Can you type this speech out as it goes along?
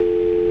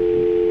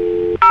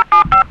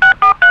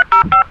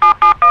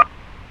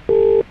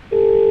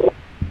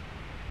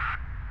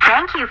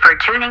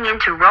tuning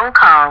into Roll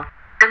Call.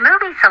 The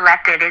movie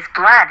selected is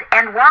Blood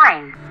and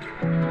Wine.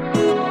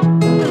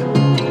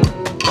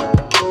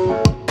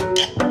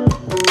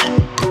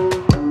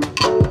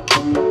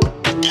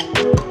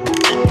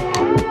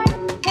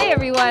 Hey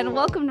everyone,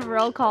 welcome to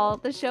Roll Call,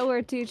 the show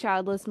where two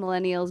childless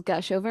millennials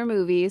gush over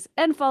movies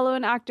and follow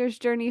an actor's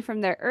journey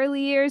from their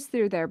early years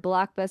through their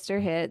blockbuster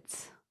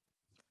hits.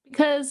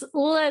 Because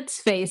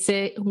let's face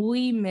it,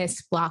 we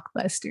miss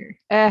Blockbuster.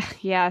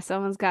 Yeah,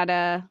 someone's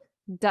gotta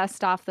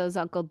dust off those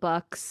Uncle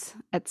Bucks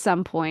at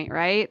some point,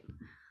 right?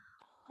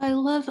 I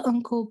love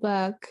Uncle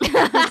Buck.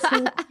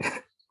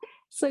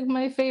 It's like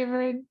my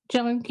favorite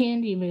John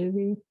Candy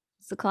movie.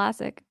 It's a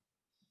classic.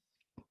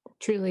 It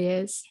truly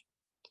is.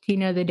 Do you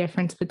know the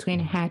difference between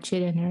a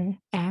hatchet and an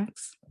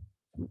axe?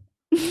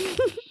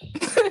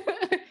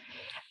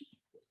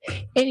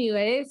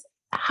 Anyways,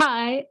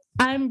 hi,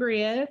 I'm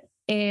Bria,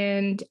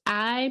 and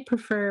I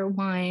prefer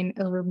wine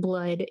over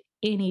blood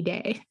any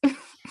day.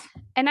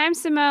 And I'm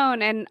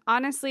Simone, and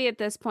honestly, at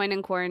this point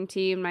in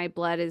quarantine, my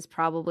blood is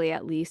probably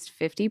at least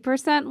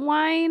 50%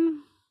 wine.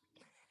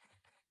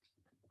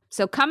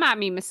 So come at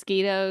me,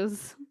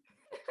 mosquitoes.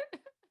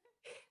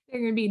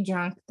 They're going to be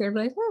drunk. They're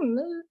like, oh,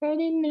 look, I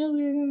didn't know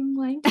we were doing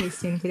wine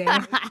tasting today.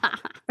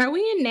 Are we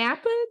in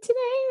Napa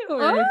today?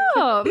 Or?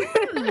 Oh,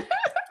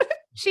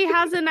 she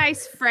has a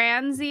nice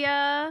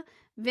Franzia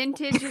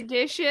vintage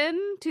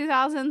edition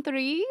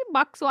 2003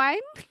 box wine.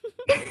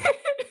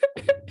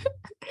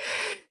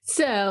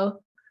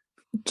 So,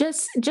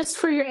 just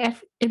for your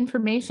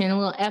information, a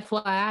little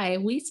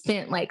FYI, we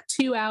spent like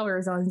 2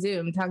 hours on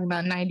Zoom talking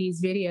about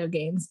 90s video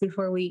games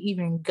before we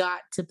even got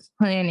to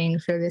planning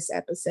for this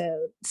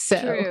episode.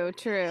 So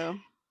True.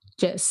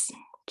 Just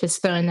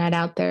throwing that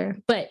out there.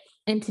 But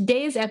in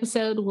today's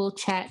episode, we'll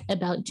chat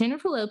about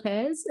Jennifer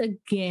Lopez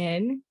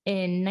again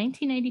in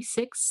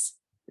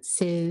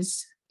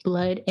 1996's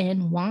Blood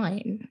and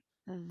Wine.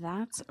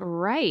 That's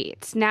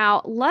right.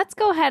 Now, let's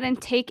go ahead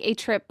and take a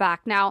trip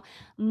back. Now,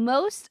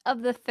 most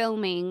of the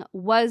filming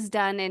was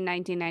done in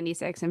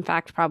 1996. In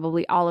fact,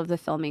 probably all of the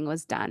filming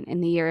was done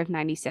in the year of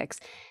 96.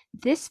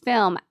 This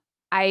film,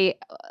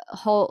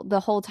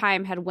 the whole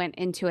time had went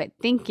into it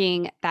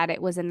thinking that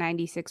it was a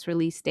 96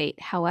 release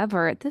date.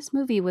 However, this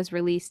movie was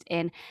released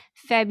in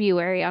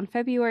February, on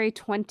February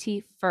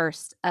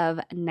 21st of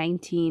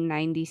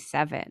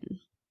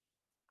 1997.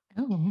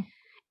 Oh.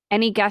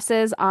 Any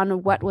guesses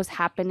on what was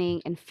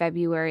happening in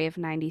February of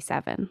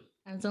 97?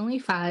 I was only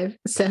 5,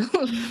 so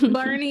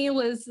Barney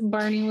was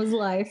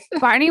life.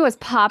 Barney was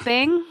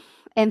popping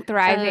and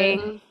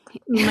thriving.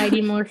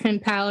 Mighty Morphin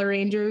Power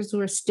Rangers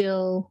were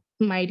still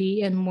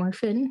mighty and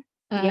morphin.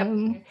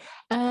 Yep.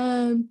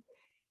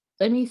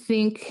 Let me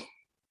think.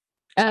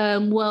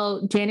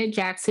 Well, Janet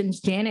Jackson's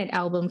Janet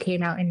album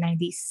came out in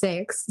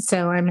 96,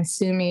 so I'm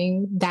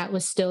assuming that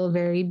was still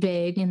very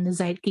big in the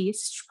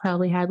zeitgeist. She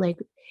probably had like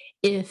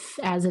If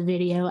as a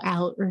video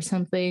out or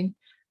something.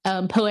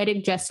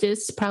 Poetic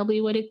Justice probably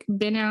would have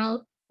been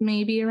out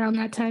maybe around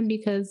that time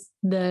because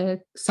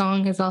the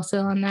song is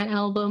also on that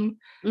album.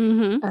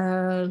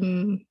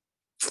 Mm-hmm.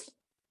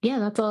 Yeah,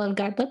 that's all I've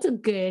got. That's a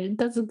good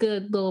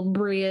little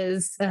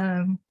Bria's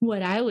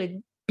what I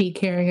would be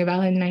caring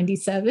about in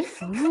 97.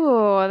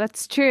 Oh,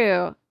 that's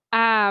true.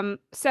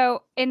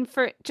 So in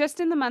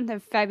the month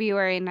of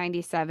February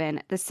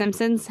 97, The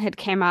Simpsons had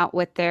came out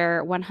with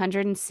their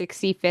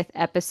 165th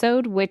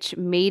episode, which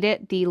made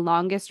it the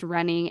longest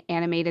running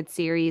animated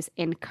series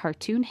in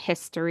cartoon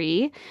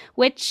history,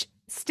 which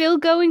still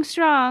going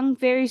strong,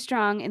 very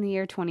strong in the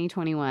year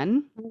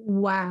 2021.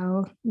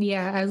 Wow.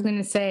 Yeah, I was going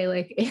to say,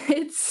 like,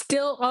 it's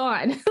still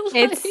on.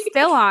 It's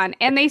still on,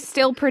 and they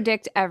still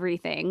predict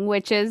everything,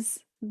 which is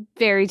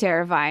very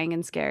terrifying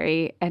and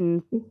scary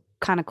and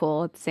kind of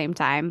cool at the same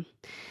time.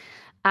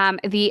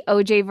 The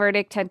OJ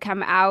verdict had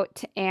come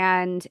out,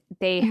 and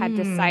they had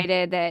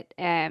decided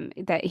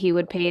that he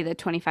would pay the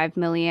 $25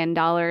 million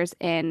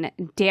in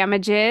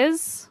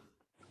damages.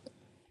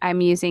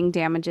 I'm using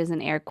damages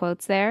in air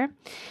quotes there.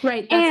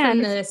 Right. That's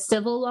from the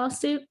civil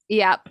lawsuit?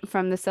 Yep,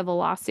 from the civil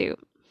lawsuit.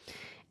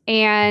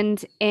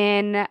 And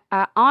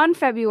on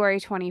February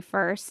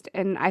 21st,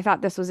 and I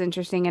thought this was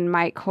interesting and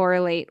might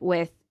correlate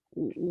with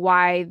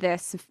why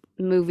this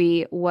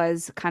movie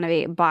was kind of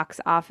a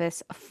box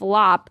office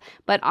flop,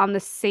 but on the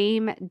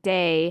same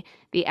day,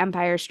 The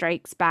Empire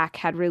Strikes Back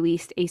had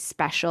released a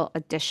special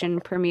edition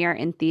premiere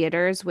in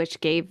theaters, which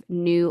gave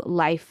new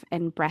life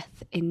and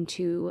breath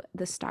into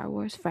the Star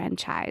Wars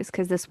franchise,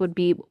 because this would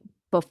be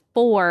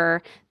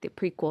before the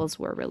prequels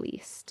were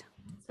released.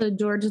 So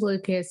George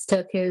Lucas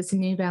took his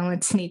New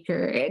Balance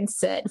sneaker and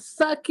said,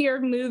 "Fuck your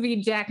movie,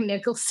 Jack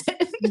Nicholson."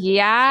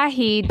 Yeah,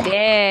 he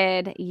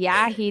did.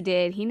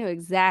 He knew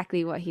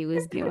exactly what he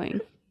was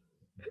doing.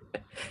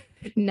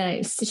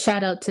 Nice.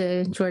 Shout out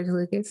to George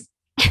Lucas.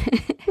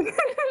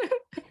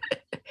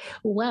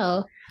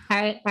 Well,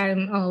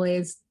 I'm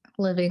always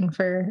living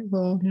for a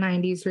little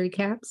 90s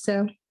recap,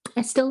 so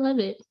I still love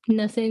it.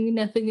 Nothing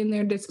in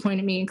there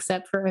disappointed me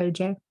except for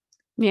OJ.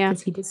 Yeah.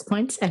 Because he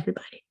disappoints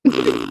everybody.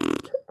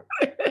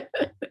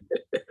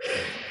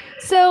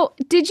 So,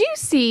 did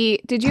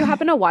you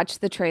happen to watch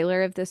the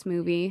trailer of this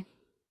movie?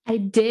 I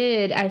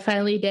did. I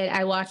finally did.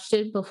 I watched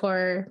it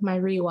before my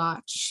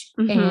rewatch,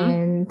 Mm-hmm.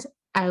 and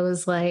I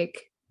was like,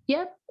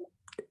 yep,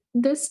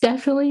 this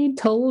definitely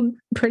told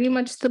pretty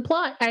much the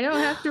plot. I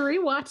don't have to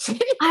rewatch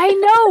it. I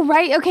know,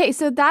 right? Okay,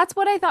 so that's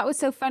what I thought was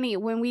so funny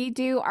when we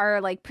do our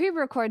like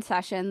pre-record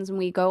sessions and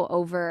we go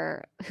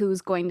over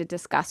who's going to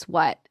discuss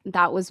what.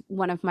 That was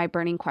one of my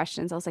burning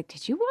questions. I was like,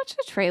 "Did you watch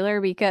the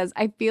trailer?" Because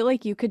I feel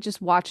like you could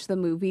just watch the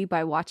movie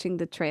by watching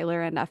the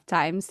trailer enough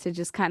times to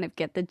just kind of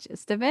get the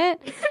gist of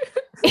it.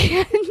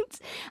 And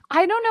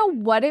I don't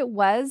know what it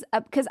was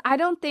because I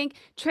don't think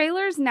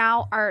trailers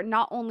now are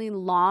not only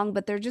long,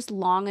 but they're just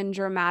long and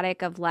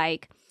dramatic of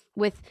like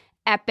with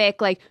epic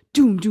like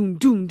doom doom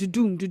doom da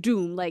doom da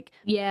doom like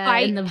Yeah,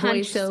 fight and the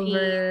punch scenes.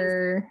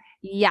 voiceover.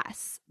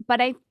 Yes, but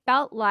I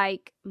felt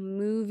like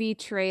movie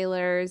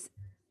trailers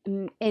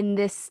in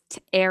this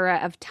era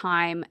of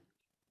time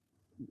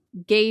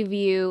gave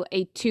you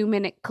a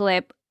 2-minute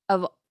clip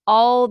of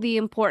all the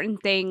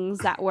important things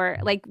that were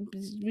like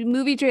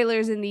movie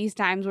trailers in these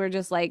times were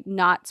just like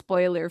not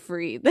spoiler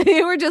free.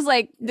 They were just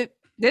like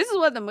this is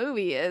what the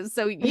movie is.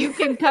 So you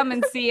can come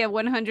and see a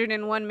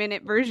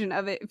 101-minute version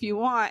of it if you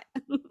want.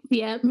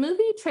 Yeah,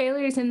 movie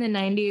trailers in the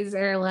 90s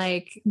are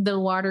like the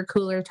water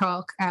cooler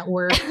talk at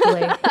work.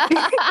 Like,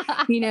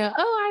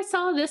 oh, I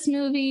saw this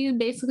movie.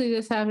 Basically,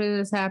 this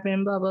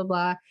happened, blah, blah,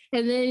 blah.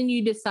 And then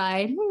you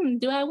decide,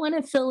 do I want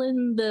to fill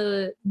in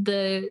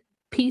the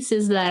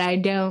pieces that I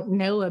don't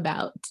know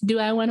about? Do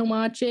I want to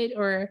watch it?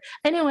 Or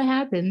I know what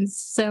happens.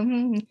 So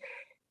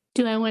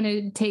do I want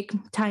to take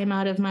time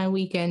out of my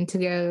weekend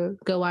to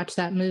go watch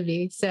that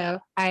movie? So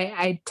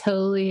I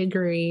totally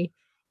agree.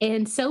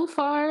 And so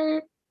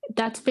far,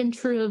 that's been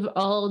true of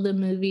all the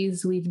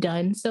movies we've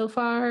done so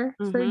far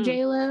for Mm-hmm.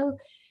 JLo.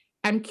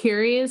 I'm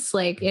curious,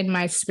 like in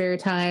my spare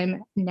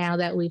time, now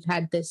that we've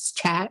had this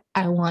chat,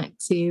 I want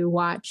to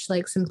watch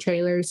like some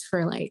trailers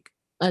for like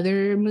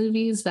other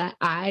movies that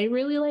I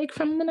really like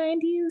from the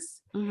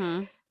 90s,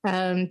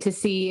 Mm-hmm. to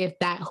see if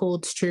that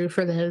holds true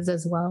for those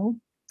as well.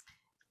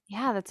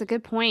 Yeah, that's a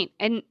good point.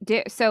 And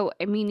so,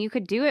 I mean, you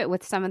could do it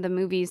with some of the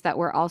movies that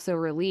were also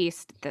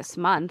released this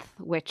month,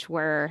 which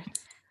were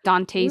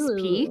Dante's Ooh.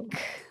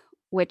 Peak,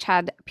 which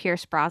had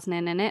Pierce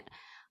Brosnan in it,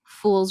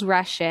 Fool's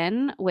Rush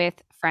In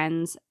with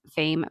Friends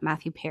fame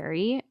Matthew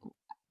Perry,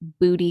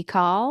 Booty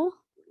Call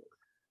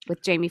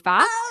with Jamie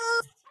Foxx.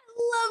 Oh,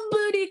 I love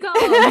booty call.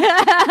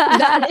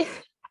 That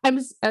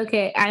is,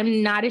 okay.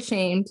 I'm not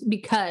ashamed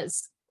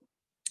because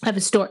I have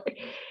a story.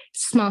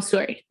 Small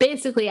story.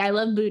 Basically, I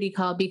love booty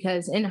call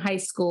because in high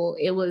school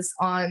it was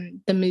on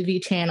the movie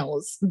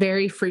channels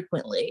very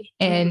frequently,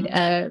 and Mhm.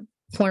 a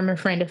former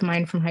friend of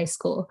mine from high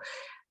school,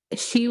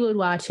 she would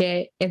watch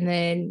it, and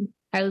then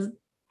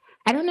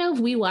I don't know if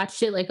we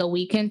watched it like a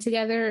weekend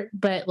together,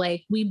 but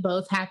like we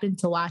both happened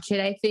to watch it,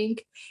 I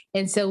think.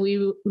 And so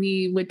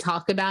we would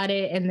talk about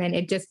it, and then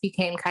it just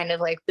became kind of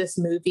like this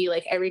movie.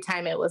 Like every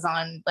time it was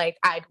on, like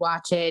I'd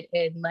watch it,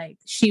 and like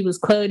she was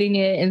quoting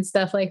it and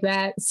stuff like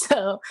that.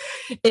 So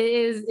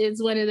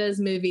it's one of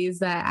those movies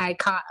that I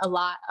caught a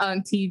lot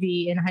on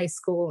TV in high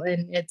school,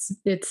 and it's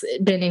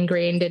been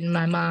ingrained in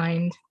my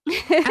mind.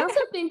 I also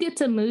think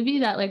it's a movie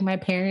that like my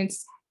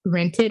parents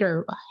rented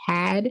or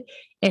had,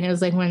 and it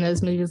was like one of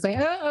those movies like,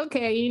 oh,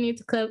 okay, you need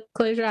to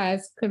close your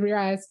eyes, cover your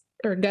eyes,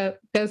 or go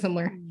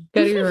somewhere,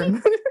 go to your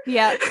room.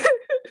 Yep.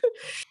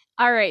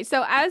 All right.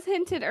 So, as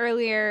hinted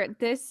earlier,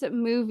 this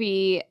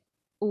movie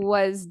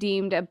was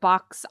deemed a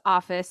box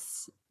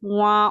office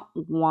womp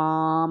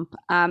womp.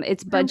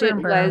 Its budget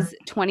was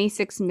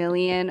 26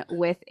 million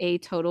with a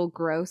total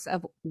gross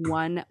of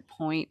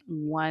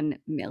 1.1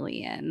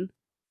 million.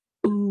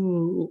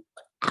 Ooh,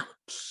 ouch.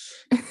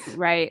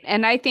 Right.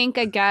 And I think,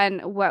 again,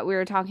 what we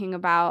were talking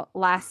about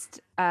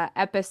last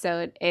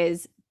episode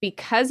is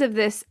because of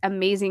this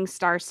amazing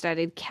star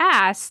studded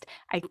cast,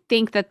 I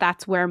think that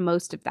that's where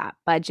most of that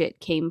budget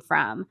came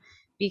from.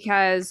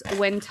 Because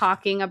when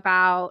talking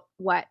about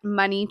what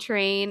Money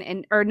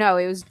Train or no,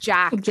 it was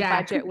Jack, the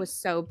budget was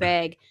so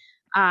big.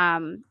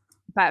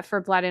 But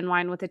for Blood and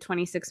Wine with a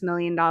 $26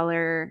 million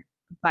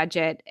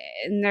budget,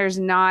 and there's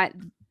not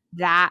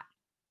that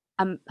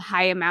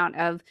high amount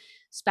of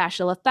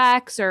special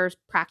effects or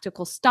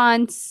practical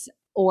stunts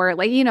or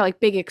like like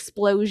big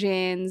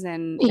explosions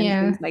and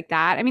things like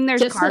that. I mean,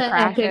 there's just car the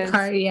crashes.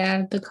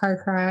 epic the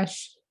car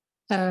crash.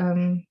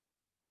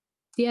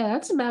 Yeah,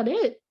 that's about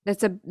it.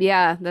 That's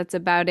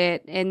about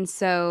it. And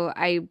so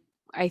I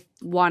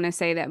want to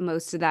say that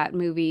most of that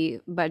movie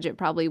budget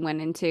probably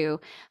went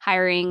into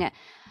hiring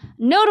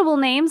notable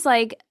names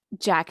like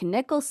Jack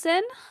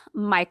Nicholson,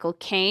 Michael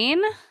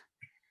Caine,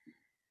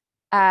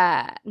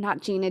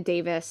 not Gina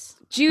Davis,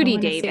 Judy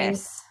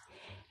Davis.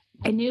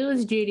 I knew it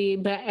was Judy,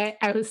 but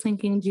I was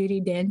thinking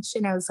Judi Dench,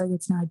 and I was like,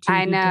 it's not Judi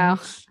I know.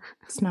 Dench.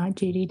 It's not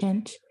Judi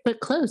Dench, but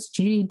close.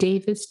 Judy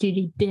Davis,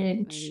 Judi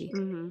Dench.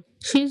 Mm-hmm.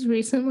 She's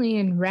recently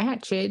in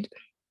Ratched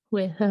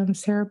with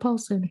Sarah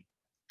Paulson.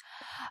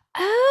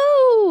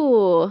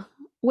 Oh,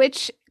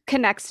 which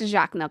connects to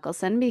Jack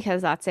Nicholson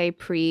because that's a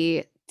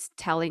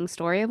telling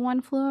story of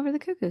One Flew Over the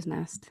Cuckoo's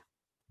Nest.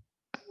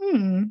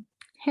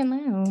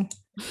 Hello.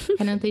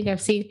 I don't think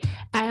I've seen.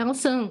 I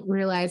also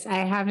realized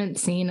I haven't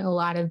seen a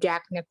lot of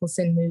Jack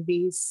Nicholson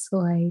movies,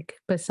 like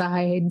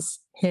besides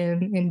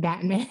him in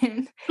Batman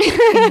and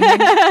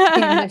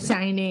The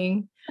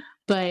Shining,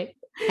 but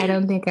I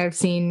don't think I've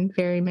seen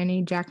very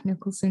many Jack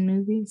Nicholson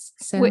movies.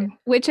 So,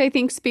 which I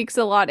think speaks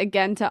a lot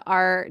again to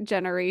our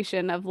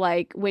generation of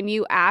like when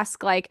you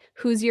ask like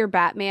who's your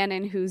Batman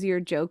and who's your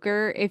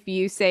Joker, if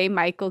you say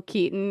Michael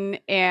Keaton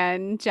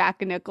and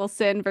Jack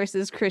Nicholson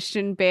versus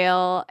Christian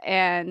Bale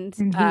and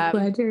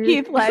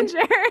Heath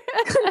Ledger.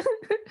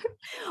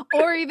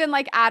 Or even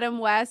like Adam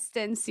West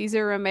and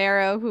Cesar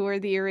Romero, who were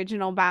the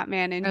original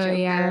Batman and Joker.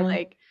 Yeah.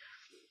 Like,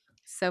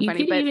 so you funny.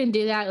 You could even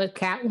do that with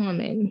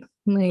Catwoman.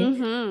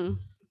 Like,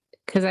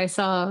 because I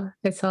saw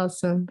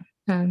some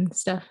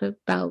stuff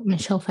about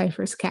Michelle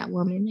Pfeiffer's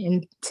Catwoman,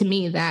 and to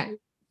me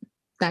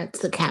that's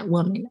the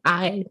Catwoman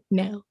I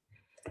know.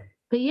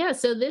 But yeah,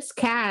 so this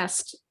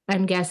cast,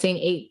 I'm guessing,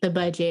 ate the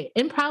budget,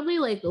 and probably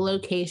like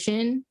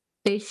location.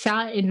 They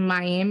shot in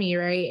Miami,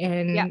 right?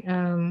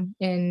 And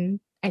and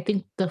I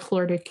think the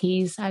Florida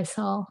Keys I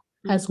saw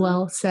as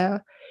well. So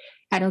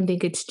I don't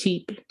think it's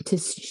cheap to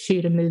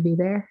shoot a movie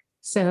there.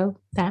 So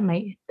that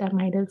might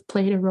have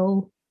played a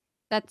role.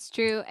 That's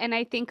true. And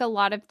I think a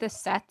lot of the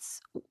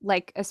sets,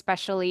 like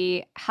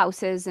especially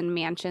houses and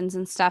mansions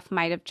and stuff,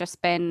 might have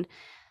just been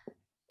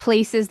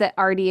places that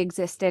already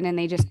existed and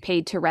they just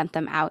paid to rent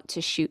them out to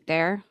shoot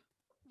there.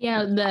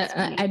 Yeah,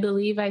 I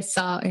believe I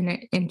saw in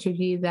an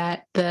interview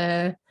that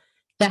the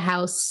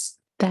house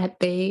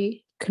that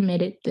they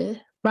committed the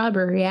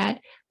robbery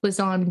at was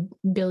on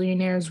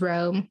Billionaires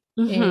Row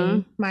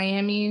in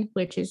Miami,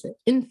 which is an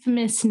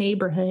infamous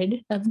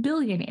neighborhood of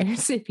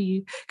billionaires, if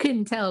you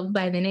couldn't tell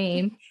by the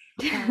name.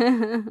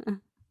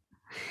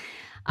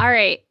 All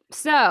right.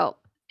 So,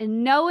 I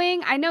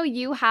know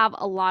you have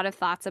a lot of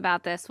thoughts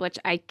about this, which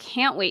I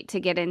can't wait to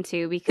get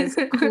into because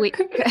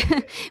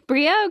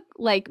Bria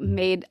like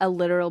made a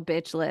literal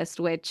bitch list,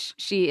 which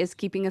she is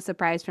keeping a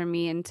surprise from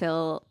me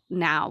until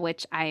now,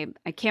 which I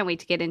can't wait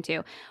to get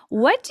into.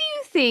 What do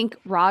you think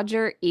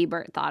Roger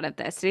Ebert thought of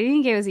this? Did you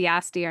think it was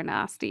yasty or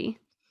nasty?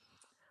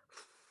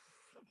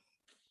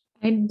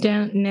 I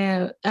don't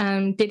know.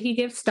 Did he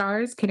give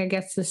stars? Can I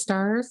guess the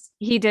stars?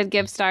 He did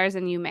give stars,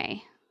 and you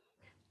may.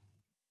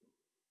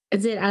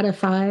 Is it out of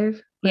 5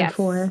 or yes,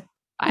 4?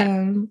 5.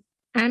 I'm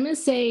gonna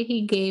say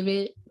he gave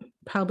it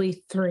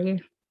probably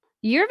 3.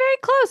 You're very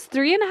close,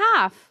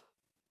 3.5.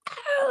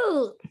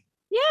 Oh,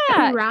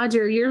 yeah,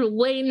 Roger, you're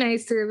way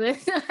nicer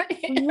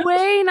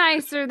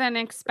than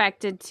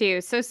expected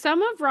too. So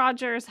some of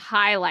Roger's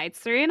highlights,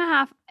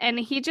 3.5, and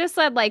he just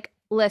said like,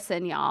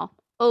 "Listen, y'all.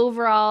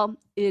 Overall,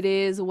 it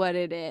is what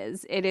it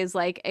is. It is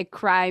like a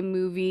crime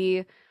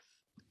movie.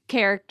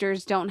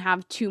 Characters don't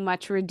have too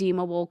much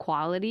redeemable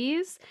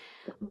qualities."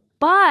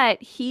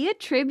 But he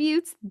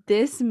attributes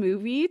this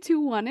movie to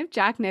one of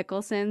Jack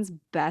Nicholson's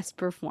best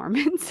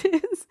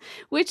performances,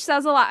 which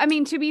says a lot. I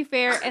mean, to be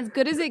fair, As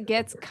Good as It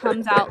Gets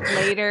comes out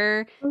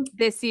later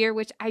this year,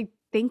 which I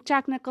think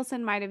Jack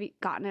Nicholson might have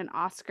gotten an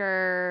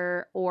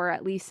Oscar or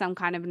at least some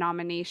kind of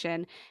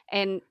nomination.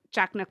 And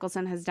Jack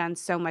Nicholson has done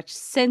so much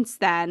since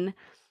then.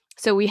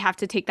 So we have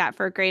to take that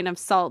for a grain of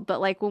salt.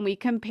 But like when we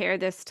compare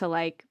this to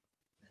like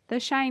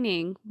The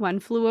Shining, One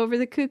Flew Over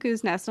the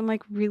Cuckoo's Nest, I'm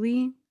like,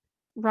 really?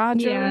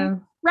 Roger? Yeah.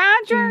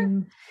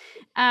 Roger?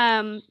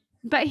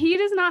 But he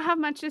does not have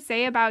much to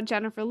say about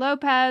Jennifer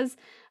Lopez.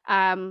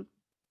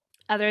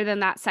 Other than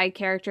that, side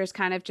characters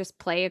kind of just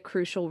play a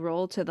crucial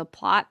role to the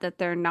plot, that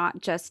they're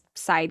not just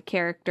side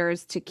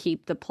characters to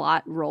keep the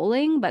plot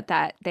rolling, but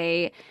that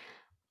they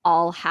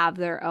all have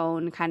their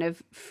own kind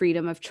of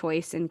freedom of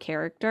choice and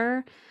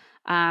character.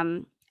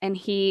 And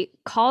he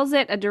calls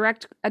it a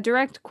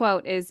direct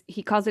quote is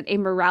he calls it a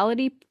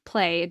morality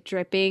play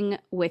dripping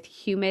with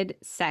humid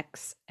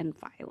sex and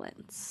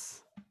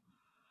violence.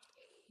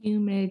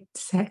 Humid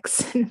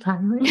sex and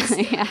violence.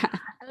 Yeah.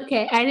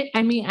 Okay.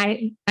 I mean,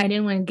 I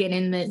didn't want to get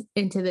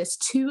into this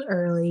too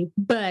early,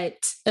 but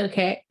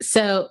okay.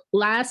 So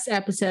last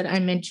episode I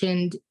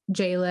mentioned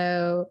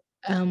J-Lo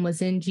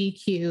was in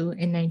GQ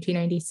in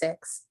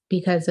 1996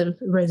 because of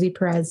Rosie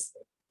Perez.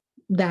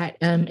 That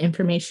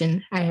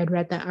information. I had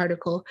read that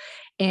article,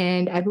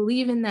 and I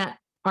believe in that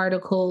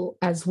article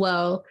as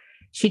well,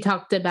 she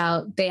talked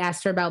about, they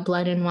asked her about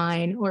Blood and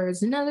Wine, or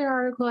is another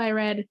article I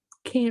read,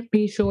 can't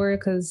be sure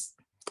because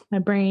my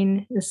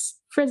brain is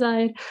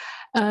frizzled,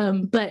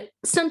 but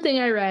something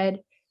I read,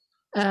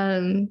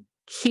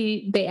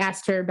 they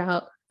asked her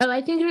about,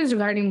 I think it was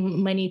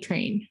regarding Money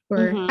Train,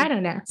 or I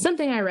don't know,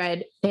 something I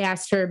read, they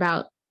asked her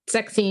about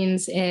sex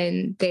scenes,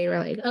 and they were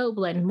like, oh,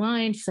 Blood and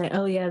Wine. She's like,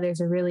 oh yeah, there's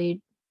a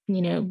really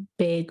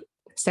big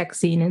sex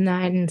scene in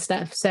that and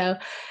stuff. So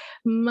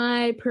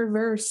my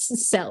perverse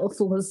self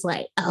was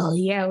like, oh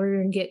yeah, we're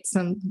going to get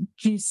some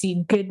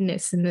juicy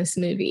goodness in this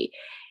movie.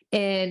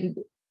 And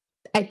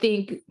I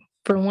think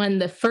for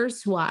the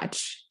first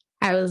watch,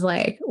 I was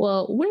like,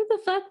 well, where the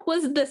fuck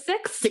was the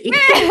sex scene?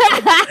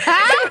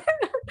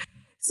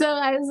 So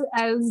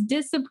I was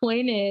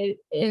disappointed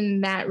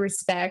in that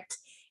respect.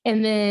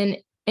 And then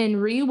in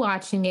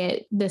rewatching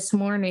it this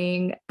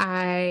morning,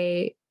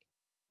 I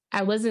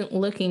wasn't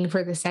looking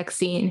for the sex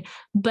scene,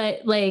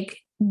 but like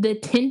the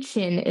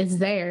tension is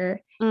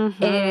there, and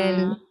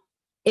Mm-hmm.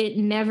 it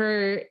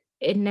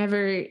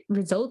never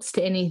results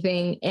to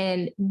anything.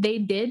 And they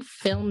did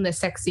film the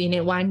sex scene.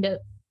 It wound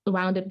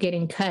up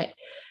getting cut.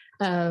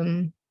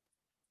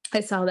 I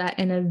saw that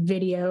in a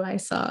video I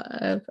saw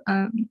of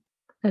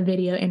a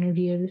video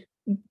interview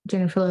of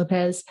Jennifer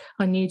Lopez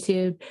on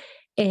YouTube,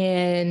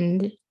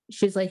 and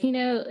she's like,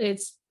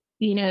 it's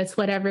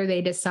whatever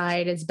they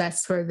decide is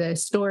best for the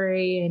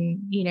story, and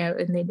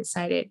they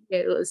decided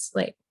it was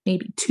like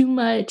maybe too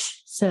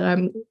much, so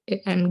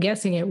I'm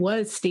guessing it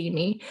was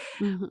steamy,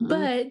 Mm-hmm.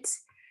 but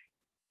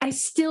I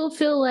still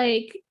feel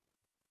like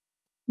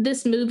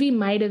this movie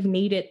might have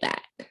needed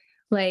that.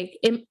 Like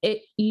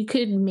you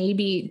could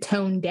maybe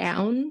tone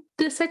down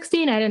the sex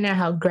scene. I don't know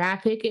how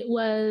graphic it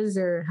was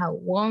or how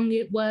long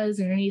it was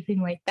or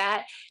anything like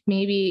that.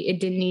 Maybe it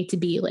didn't need to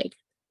be like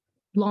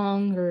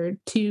long or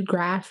too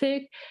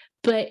graphic,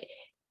 but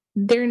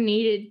there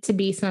needed to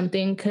be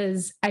something,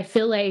 because I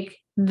feel like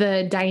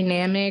the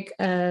dynamic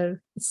of,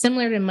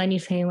 similar to Money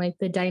Train, like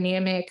the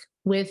dynamic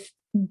with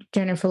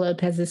Jennifer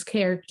Lopez's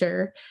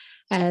character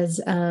as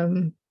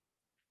the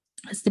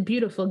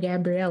beautiful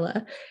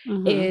Gabriella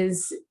Mm-hmm.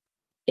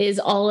 is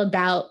all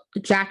about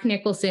Jack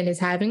Nicholson is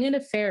having an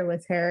affair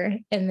with her,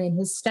 and then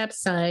his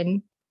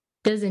stepson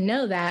doesn't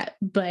know that,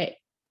 but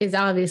is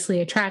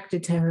obviously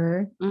attracted to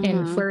her and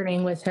Mm-hmm.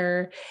 flirting with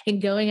her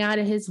and going out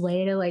of his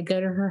way to like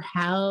go to her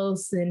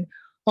house and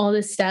all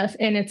this stuff.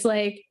 And it's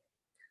like,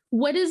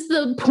 what is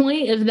the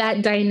point of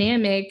that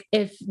dynamic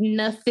if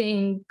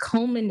nothing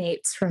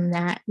culminates from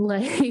that?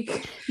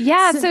 Like,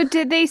 Yeah, so so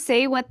did they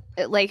say what,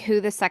 like, who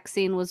the sex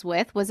scene was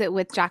with? Was it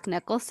with Jack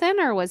Nicholson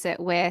or was it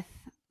with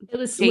it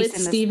was with Jason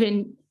this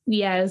Stephen.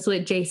 Yeah, it was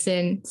with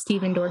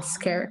Stephen Dorff's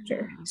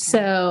character. Okay.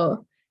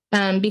 So,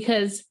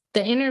 because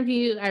the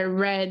interview I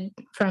read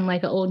from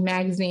like an old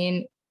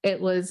magazine,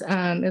 it's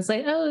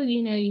like, oh,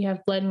 you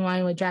have Blood and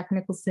Wine with Jack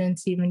Nicholson,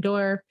 Stephen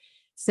Dorff.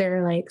 So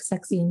they're like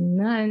sexy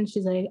none.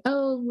 She's like,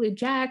 oh, with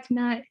Jack,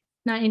 not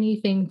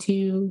anything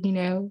too,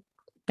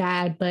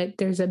 bad, but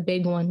there's a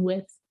big one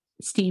with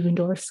Stephen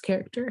Dorff's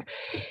character.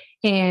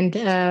 And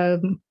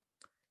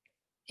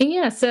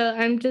yeah, so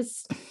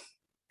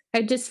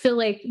I just feel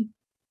like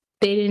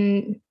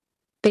they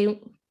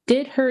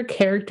did her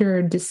character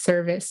a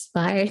disservice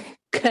by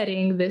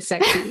cutting the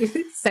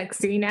sex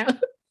scene out.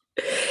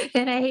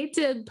 And I hate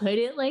to put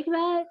it like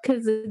that,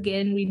 because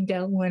again, we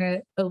don't want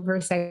to over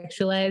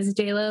sexualize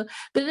Lo.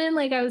 But then,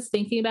 like, I was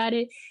thinking about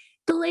it,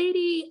 the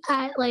lady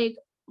at like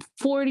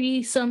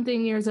 40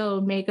 something years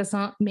old made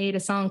a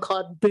song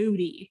called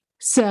Booty.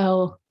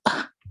 So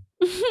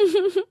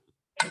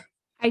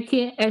I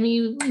can't. I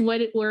mean, what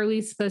were we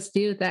supposed to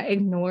do with that?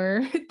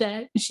 Ignore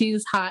that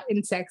she's hot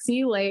and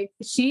sexy? Like,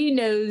 she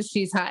knows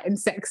she's hot and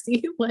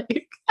sexy.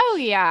 Like, Oh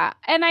yeah.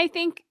 And I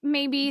think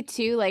maybe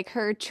too, like,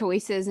 her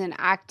choices in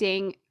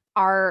acting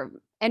are,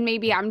 and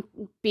maybe I'm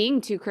being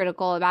too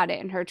critical about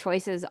it, and her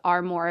choices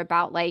are more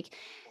about like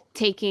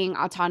taking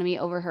autonomy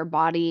over her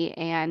body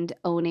and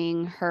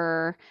owning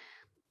her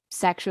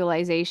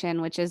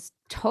sexualization, which is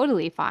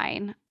totally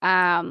fine.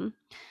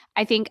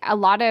 I think a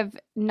lot of,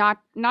 not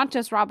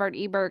just Robert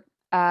Ebert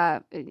uh,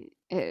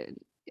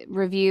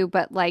 review,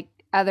 but like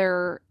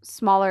other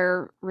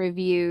smaller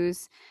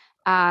reviews.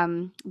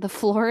 The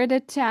Florida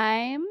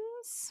Times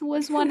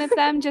was one of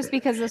them, just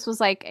because this was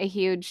like a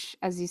huge,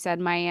 as you said,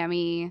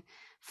 Miami,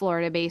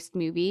 Florida based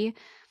movie.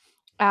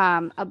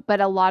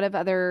 But a lot of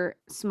other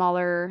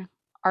smaller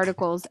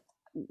articles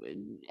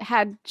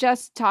had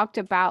just talked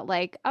about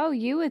like, oh,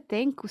 you would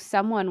think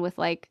someone with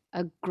like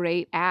a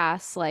great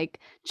ass like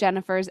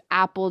Jennifer's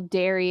apple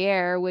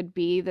derriere would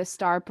be the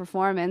star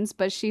performance,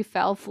 but she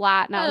fell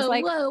flat. And I was whoa,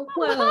 like, whoa,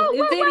 whoa, whoa. whoa,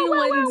 If whoa, whoa,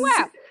 whoa, anyone's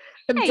whoa, whoa.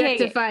 Hey.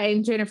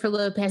 objectifying Jennifer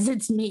Lopez,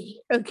 it's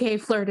me. Okay,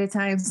 Florida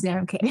Times. No,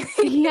 I'm kidding.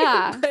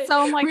 Yeah. But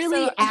So I'm like,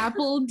 really, so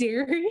Apple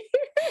Dear.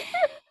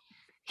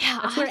 yeah,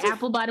 That's I where just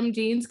apple bottom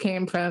jeans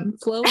came from.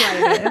 Flo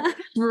Rida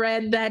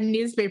read that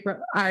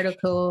newspaper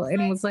article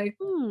and was like,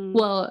 hmm.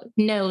 well,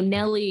 no,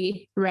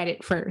 Nelly read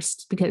it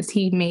first because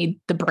he made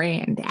the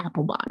brand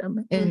Apple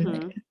Bottom.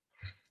 Mm-hmm.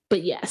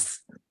 But yes,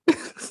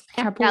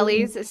 Apple,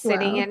 Ellie's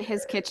sitting wow. at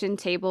his kitchen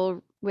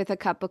table with a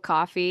cup of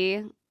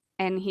coffee,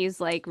 and he's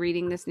like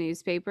reading this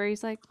newspaper.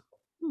 He's like,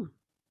 hmm,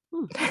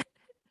 hmm,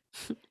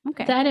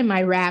 okay. That in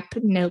my rap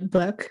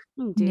notebook.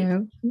 Dude.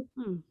 No.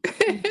 Mm.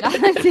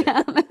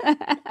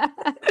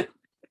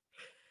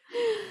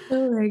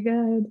 Oh my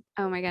God.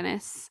 Oh my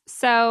goodness.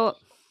 So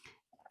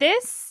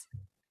this,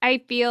 I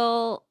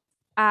feel,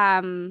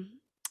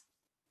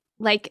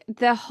 like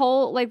the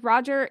whole, like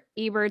Roger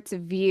Ebert's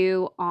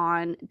view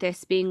on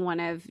this being one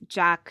of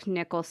Jack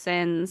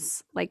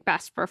Nicholson's like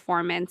best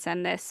performance,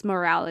 and this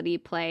morality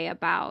play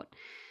about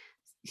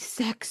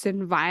sex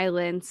and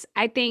violence.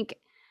 I think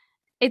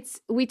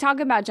we talk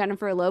about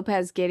Jennifer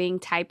Lopez getting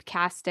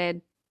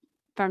typecasted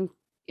from,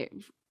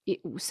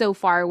 so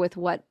far with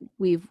what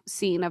we've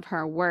seen of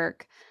her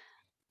work.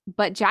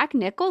 But Jack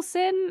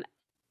Nicholson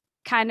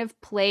kind of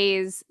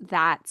plays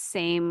that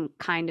same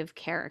kind of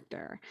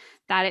character,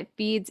 that it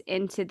feeds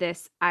into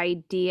this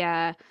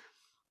idea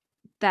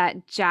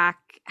that Jack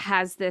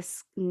has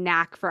this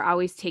knack for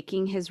always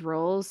taking his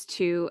roles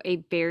to a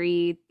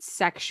very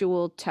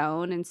sexual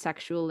tone and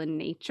sexual in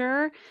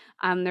nature.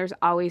 There's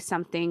always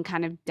something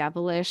kind of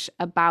devilish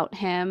about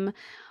him,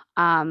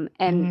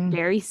 and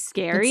very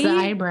scary. It's the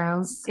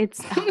eyebrows.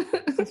 It's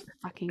those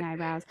fucking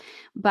eyebrows.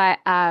 But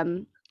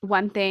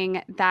one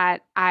thing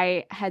that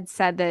I had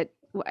said that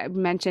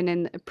mentioned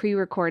in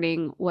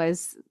pre-recording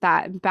was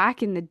that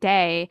back in the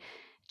day,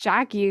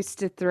 Jack used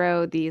to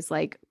throw these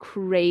like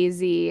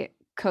crazy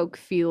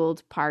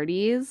coke-fueled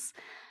parties,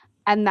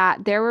 and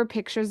that there were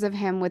pictures of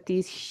him with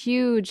these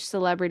huge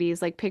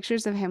celebrities, like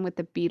pictures of him with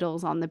the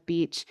Beatles on the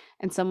beach,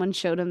 and someone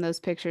showed him those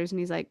pictures and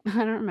he's like, I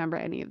don't remember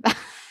any of that.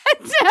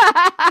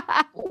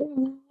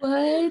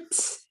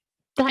 What?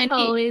 That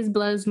always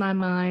blows my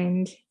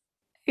mind.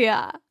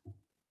 Yeah.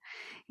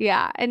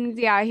 Yeah. And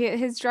yeah,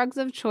 his drugs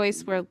of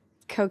choice were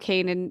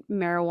cocaine and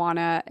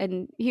marijuana,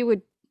 and he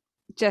would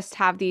just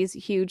have these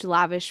huge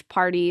lavish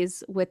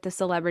parties with the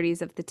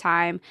celebrities of the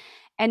time.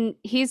 And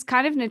he's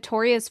kind of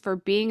notorious for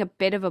being a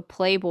bit of a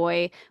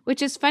playboy,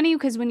 which is funny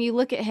because when you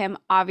look at him,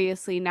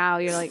 obviously now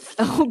you're like,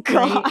 oh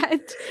God.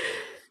 Right.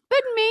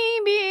 But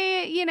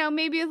maybe, you know,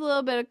 maybe with a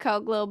little bit of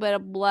coke, a little bit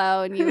of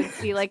blow, and you would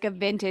see like a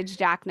vintage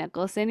Jack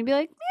Nicholson and be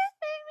like,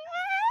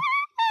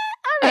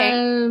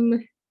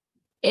 okay.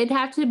 It'd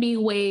have to be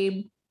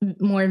way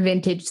more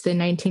vintage than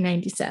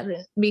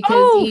 1997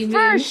 because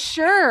for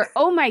sure.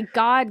 Oh my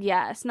God,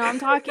 yes. No, I'm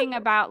talking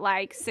about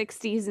like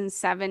 60s and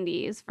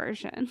 70s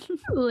version.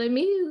 let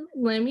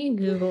me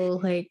Google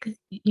like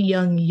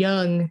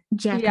young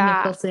Jack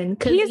Nicholson.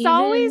 He's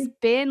always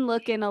been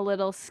looking a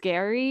little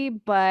scary,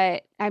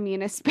 but I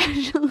mean,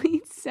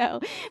 especially so.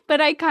 But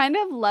I kind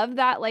of love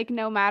that, like,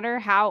 no matter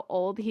how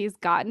old he's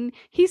gotten,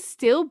 he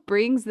still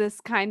brings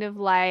this kind of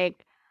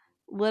like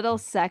little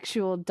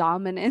sexual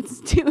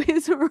dominance to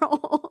his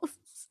roles.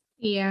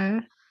 Yeah.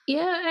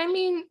 I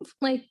mean,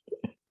 like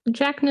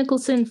Jack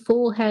Nicholson,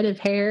 full head of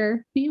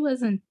hair. He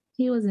wasn't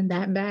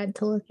that bad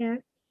to look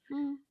at.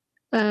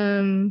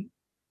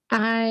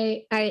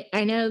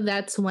 I know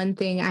that's one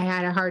thing I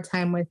had a hard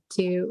time with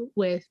too,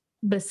 with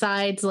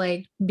besides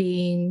like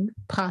being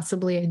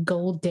possibly a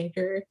gold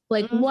digger.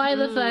 Like, why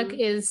the fuck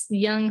is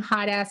young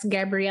hot ass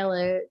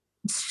Gabriella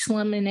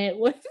slumming it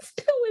with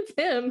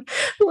him?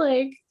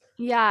 Like,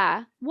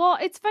 yeah. Well,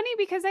 it's funny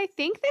because I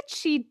think that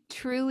she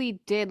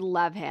truly did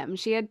love him.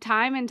 She had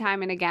time and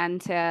time and again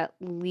to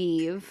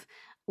leave,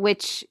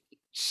 which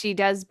she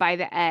does by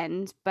the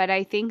end. But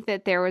I think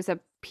that there was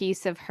a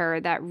piece of her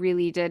that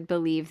really did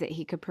believe that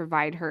he could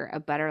provide her a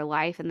better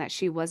life and that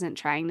she wasn't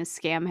trying to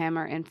scam him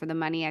or in for the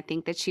money. I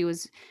think that she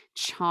was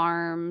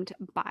charmed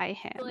by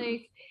him.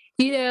 Like,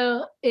 you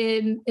know,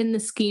 in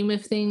the scheme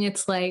of things,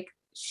 it's like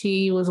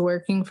she was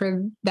working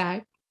for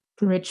that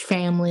rich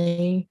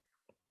family.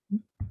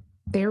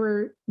 There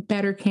were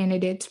better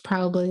candidates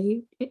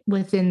probably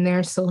within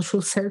their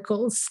social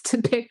circles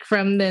to pick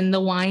from than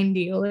the wine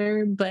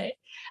dealer. But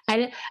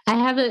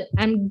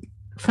I'm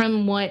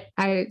from what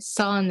I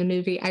saw in the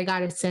movie, I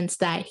got a sense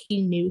that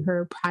he knew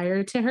her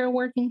prior to her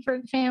working for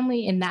the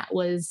family. And that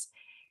was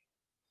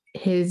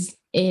his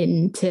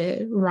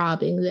into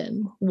robbing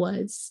them,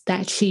 was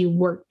that she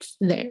worked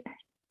there.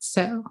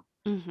 So,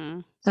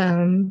 but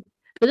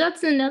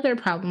that's another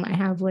problem I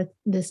have with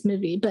this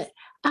movie, but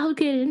I'll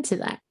get into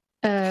that.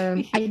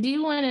 I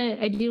do want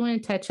to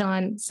touch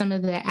on some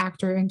of the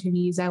actor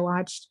interviews I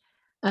watched.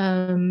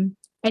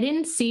 I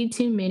didn't see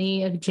too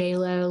many of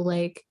J-Lo,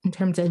 like in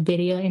terms of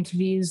video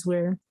interviews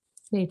where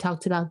they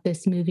talked about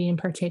this movie in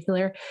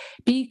particular,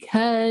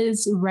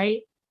 because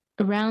right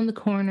around the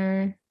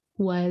corner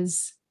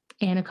was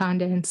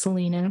Anaconda and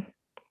Selena.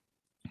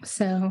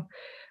 So,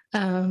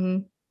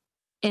 and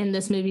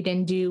this movie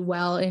didn't do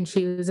well, and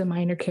she was a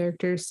minor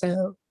character.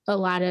 So a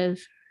lot of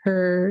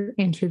her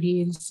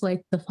interviews,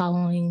 like the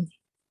following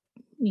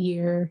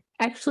year,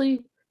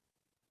 actually,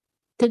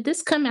 did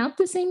this come out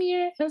the same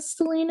year as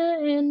Selena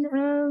and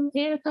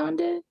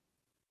Anaconda?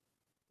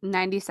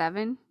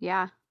 97.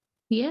 Yeah.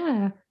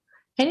 I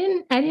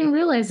didn't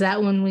realize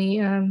that when we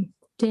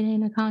did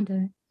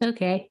Anaconda.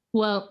 Okay,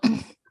 well,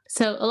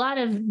 so a lot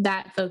of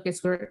that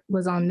focus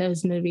was on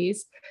those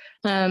movies.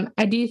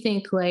 I do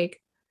think like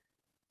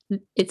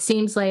it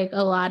seems like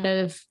a lot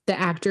of the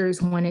actors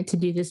wanted to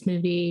do this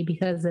movie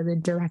because of the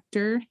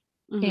director.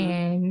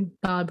 And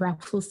Bob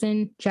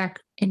Rafelson. Jack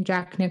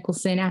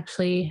Nicholson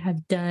actually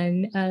have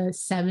done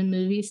 7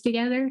 movies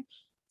together,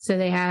 so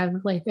they have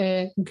like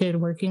a good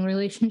working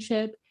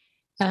relationship.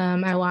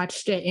 I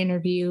watched an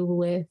interview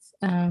with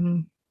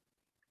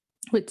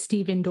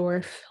Stephen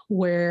Dorff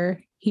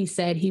where he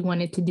said he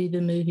wanted to do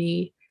the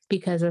movie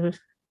because of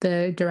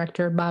the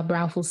director Bob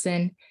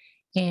Rafelson,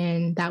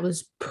 and that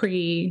was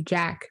pre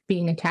Jack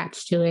being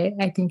attached to it.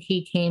 I think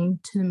he came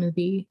to the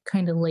movie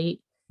kind of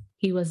late.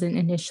 he wasn't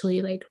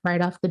initially like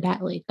right off the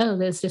bat like, oh,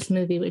 there's this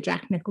movie with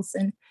Jack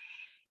Nicholson.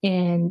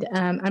 And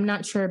I'm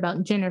not sure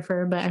about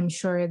Jennifer, but I'm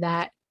sure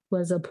that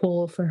was a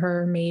pull for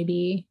her,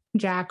 maybe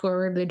Jack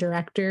or the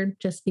director,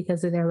 just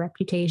because of their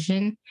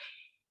reputation.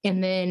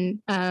 And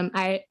then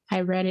I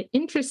read an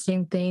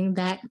interesting thing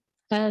that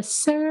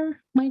Sir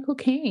Michael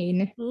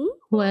Caine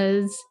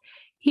was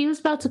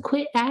about to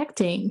quit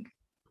acting.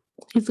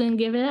 He's going to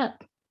give it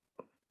up.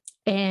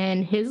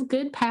 And his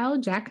good pal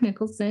Jack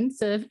Nicholson.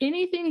 So if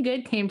anything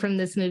good came from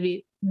this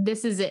movie,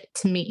 this is it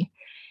to me.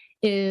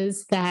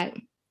 Is that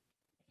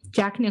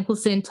Jack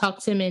Nicholson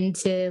talked him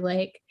into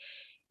like,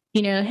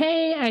 you know,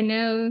 hey, I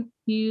know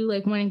you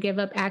like want to give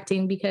up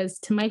acting, because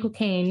to Michael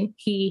Caine,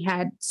 he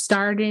had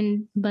starred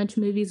in a bunch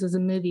of movies, was a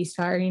movie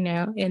star, you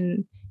know,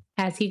 and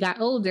as he got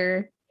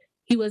older,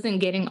 he wasn't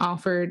getting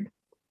offered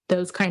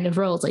those kind of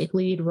roles, like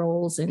lead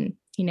roles. And,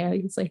 you know,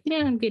 he's like, yeah,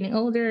 I'm getting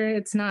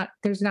older.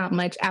 There's not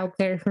much out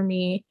there for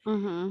me.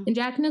 Mm-hmm. And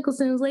Jack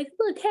Nicholson was like,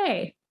 look,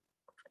 hey,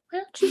 why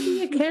don't you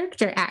be a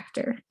character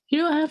actor? You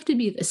don't have to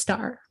be the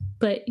star,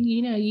 but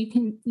you know, you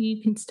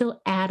can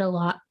still add a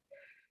lot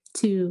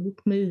to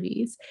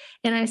movies.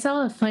 And I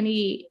saw a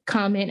funny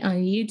comment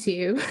on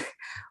YouTube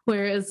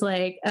where it was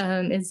like,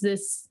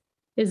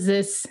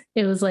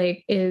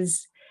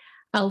 is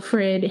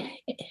Alfred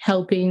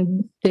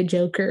helping the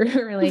Joker,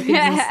 or like, is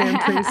this the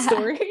improved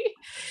story?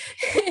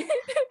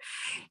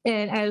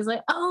 And I was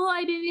like, oh,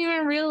 I didn't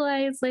even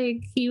realize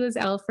like he was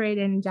Alfred,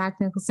 and Jack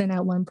Nicholson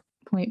at one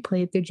point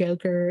played the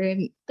Joker,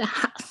 and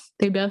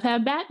they both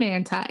have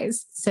Batman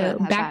ties. So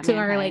back to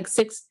our like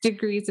 6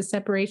 degrees of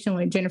separation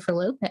with Jennifer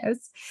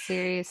Lopez.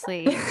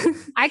 Seriously.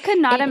 I could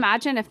not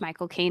imagine if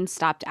Michael Caine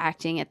stopped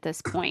acting at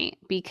this point,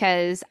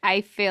 because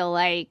I feel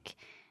like,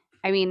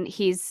 I mean,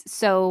 he's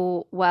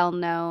so well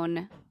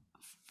known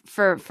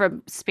for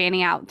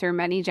spanning out through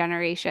many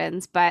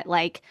generations, but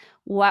like,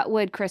 what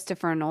would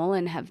Christopher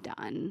Nolan have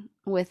done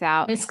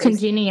without his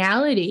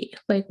congeniality?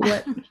 Like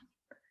what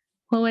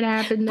would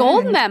happen there?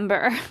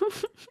 Goldmember.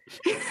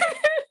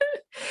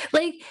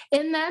 Like,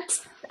 and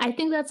I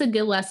think that's a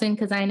good lesson,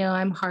 because I know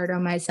I'm hard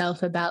on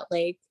myself about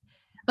like,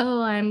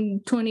 oh,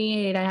 I'm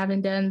 28, I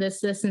haven't done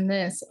this, and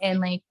this. And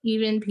like,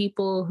 even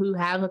people who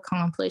have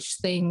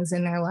accomplished things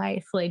in their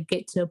life, like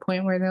get to a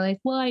point where they're like,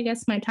 well, I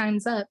guess my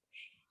time's up.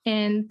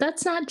 And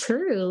that's not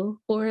true.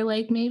 Or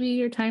like, maybe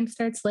your time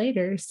starts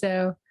later.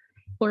 So,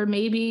 or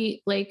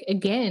maybe like,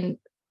 again,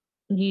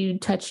 you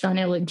touched on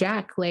it with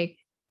Jack, like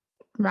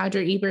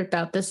Roger Ebert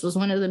thought this was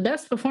one of the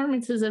best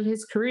performances of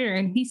his career,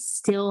 and he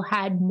still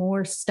had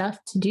more stuff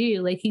to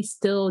do. Like, he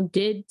still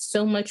did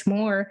so much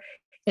more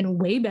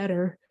and way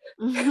better,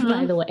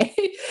 by the way,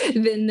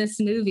 than this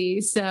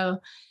movie. So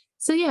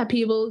yeah,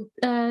 people,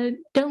 don't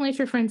let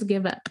your friends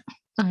give up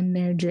on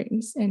their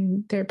dreams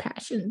and their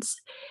passions.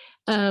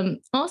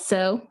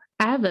 Also,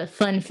 I have a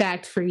fun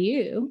fact for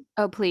you.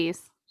 Oh, please.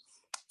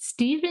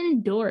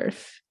 Stephen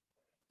Dorff,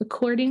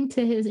 according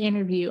to his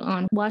interview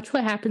on Watch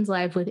What Happens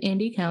Live with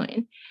Andy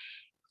Cohen,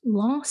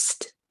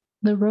 lost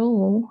the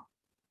role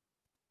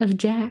of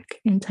Jack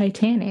in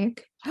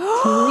Titanic to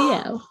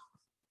Leo.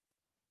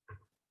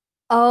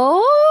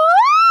 Oh,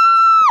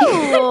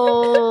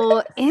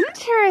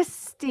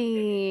 interesting.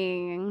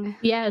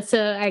 Yeah,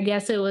 so I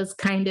guess it was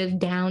kind of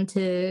down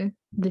to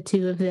the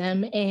two of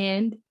them,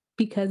 and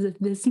because of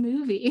this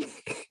movie,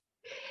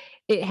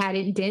 it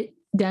hadn't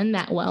done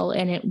that well,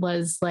 and it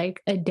was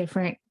like a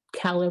different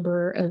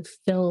caliber of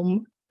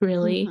film,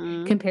 really,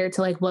 compared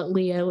to like what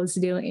Leo was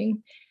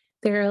doing.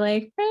 They're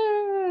like,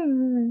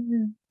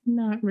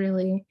 not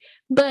really.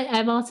 But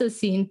I've also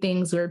seen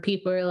things where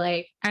people are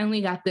like, I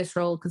only got this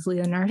role because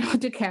Leonardo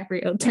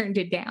DiCaprio turned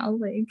it down.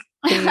 Like,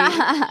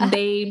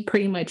 they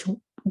pretty much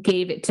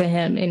gave it to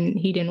him and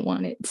he didn't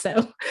want it.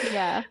 So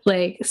yeah,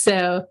 like,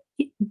 so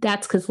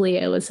that's because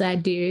Leo was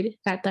that dude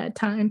at that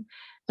time.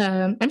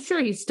 I'm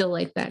sure he's still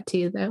like that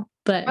too, though.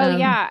 But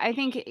yeah, I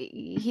think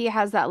he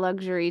has that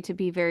luxury to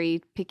be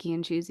very picky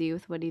and choosy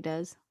with what he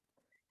does.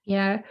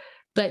 Yeah,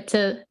 but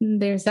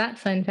there's that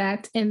fun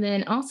fact. And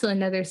then also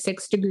another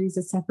 6 degrees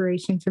of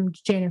separation from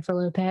Jennifer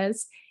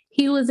Lopez.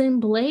 He was in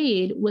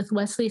Blade with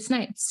Wesley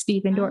Snipes.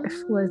 Stephen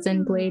Dorff was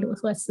in Blade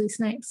with Wesley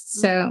Snipes.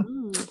 So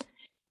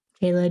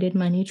J-Lo did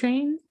Money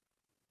Train,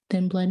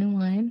 then Blood and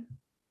Wine.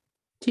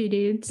 2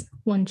 dudes,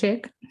 1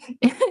 chick.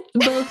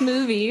 Both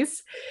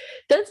movies.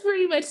 That's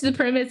pretty much the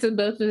premise of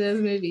both of those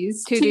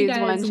movies. 2 dudes,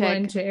 guys,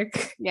 1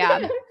 chick.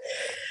 Yeah.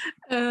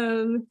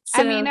 So,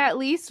 I mean, at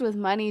least with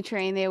Money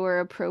Train, they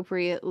were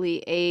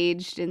appropriately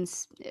aged,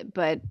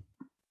 but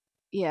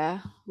yeah,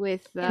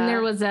 with and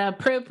there was an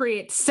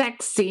appropriate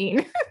sex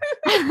scene.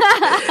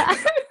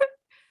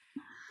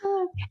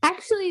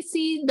 Actually,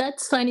 see,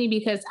 that's funny,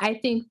 because I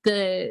think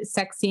the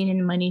sex scene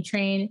in Money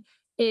Train,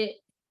 it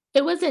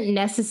wasn't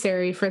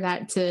necessary for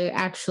that to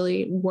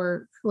actually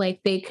work.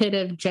 Like, they could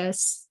have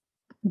just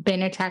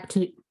been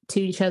attracted to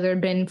each other,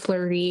 been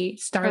flirty,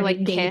 started or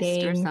like dating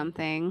kissed or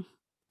something.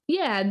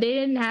 Yeah, they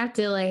didn't have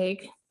to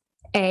like,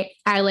 hey,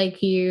 I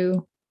like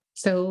you,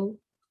 so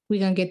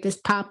we're gonna get this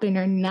popping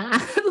or not.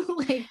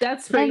 Like,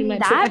 that's pretty much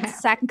that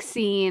sex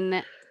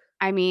scene.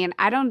 I mean,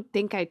 I don't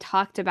think I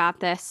talked about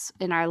this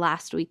in our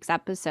last week's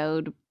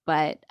episode,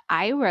 but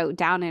I wrote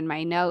down in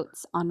my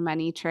notes on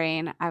Money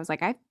Train, I was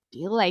like, I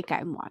feel like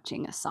I'm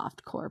watching a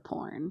softcore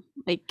porn.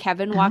 Like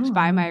Kevin walked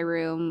by my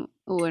room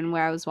when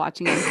where I was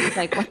watching it. He was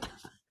like, what the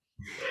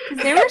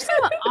because there were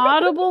some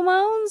audible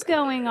moans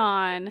going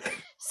on.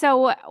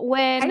 So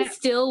when I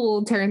still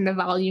will turn the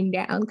volume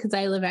down because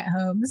I live at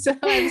home. So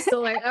I'm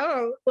still like,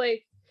 oh,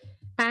 like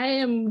I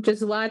am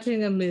just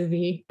watching a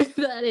movie.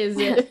 That is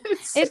it.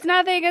 It's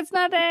nothing. It's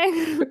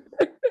nothing.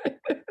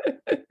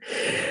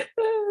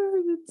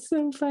 Oh, that's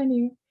so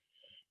funny.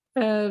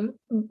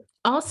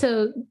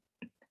 Also,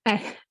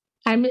 I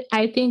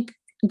think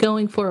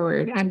going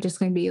forward, I'm just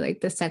going to be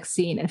like the sex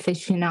scene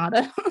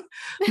aficionado.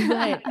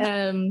 But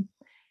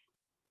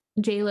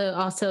J-Lo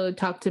also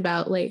talked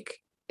about like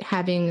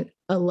having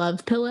a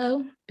love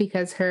pillow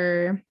because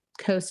her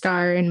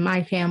co-star in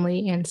My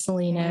Family and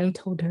Selena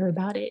told her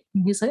about it.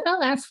 And he's like,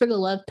 oh, ask for the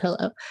love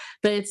pillow.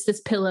 But it's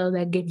this pillow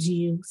that gives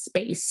you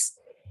space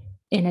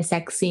in a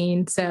sex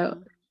scene.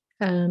 So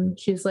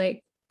she's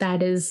like,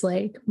 that is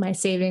like my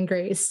saving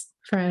grace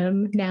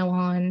from now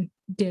on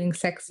doing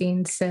sex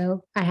scenes.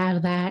 So I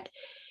have that.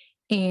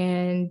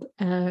 And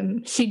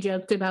she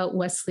joked about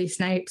Wesley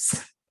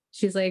Snipes.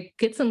 She's like,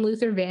 get some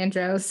Luther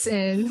Vandross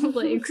and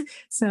like,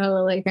 so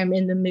like I'm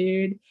in the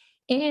mood.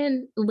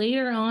 And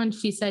later on,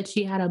 she said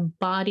she had a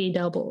body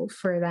double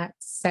for that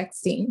sex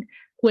scene,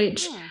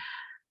 which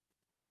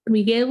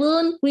we get a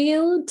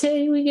little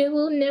titty, we get a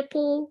little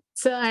nipple.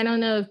 So I don't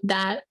know if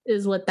that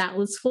is what that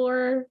was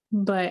for,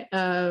 but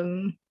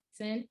right.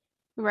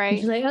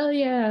 She's like, oh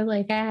yeah,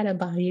 like I had a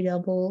body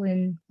double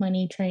in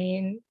Money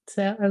Train.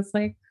 So I was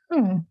like,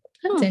 oh,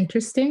 that's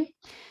interesting.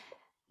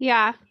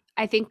 Yeah,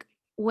 I think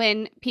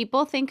when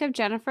people think of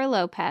Jennifer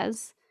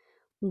Lopez,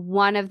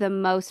 one of the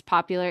most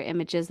popular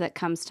images that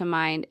comes to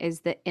mind is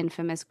the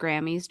infamous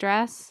Grammys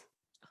dress.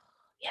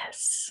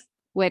 Yes.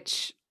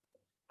 Which,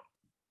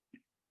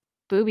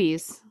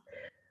 boobies.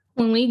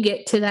 When we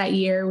get to that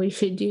year, we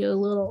should do a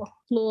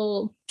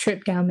little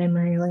trip down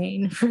memory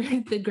lane for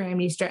the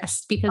Grammys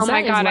dress because oh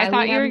my god, I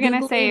thought you were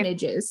gonna say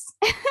images.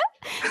 I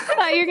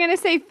thought you were gonna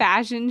say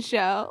fashion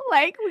show.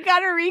 Like we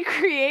gotta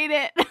recreate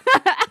it.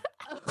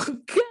 Oh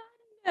god,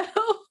 no!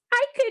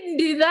 I couldn't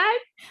do that.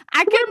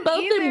 We're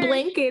both in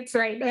blankets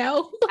right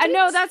now. I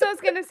know that's what I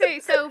was gonna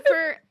say. So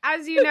for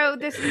as you know,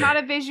 this is not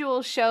a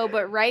visual show,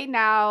 but right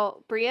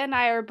now, Bria and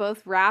I are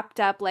both wrapped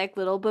up like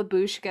little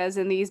babushkas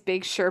in these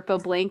big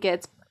Sherpa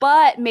blankets.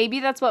 But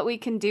maybe that's what we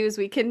can do is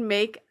we can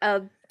make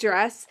a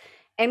dress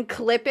and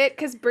clip it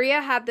because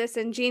Bria had this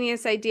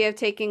ingenious idea of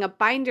taking a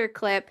binder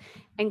clip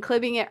and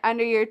clipping it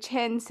under your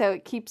chin so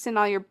it keeps in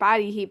all your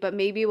body heat. But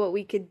maybe what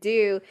we could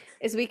do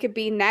is we could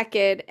be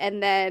naked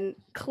and then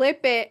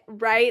clip it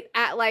right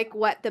at like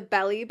what the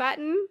belly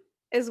button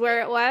is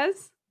where it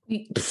was.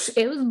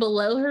 It was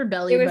below her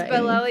belly button. It was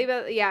below,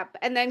 yeah.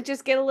 And then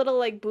just get a little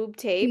like boob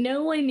tape.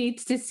 No one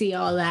needs to see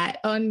all that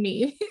on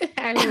me.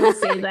 I will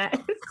say that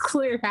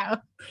clear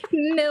out.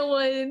 No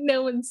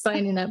one's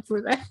signing up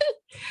for that.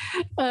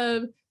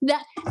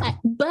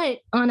 But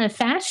on a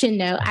fashion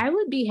note, I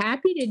would be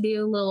happy to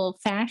do a little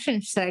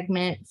fashion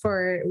segment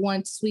for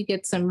once we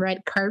get some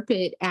red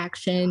carpet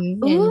action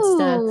and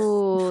stuff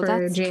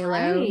for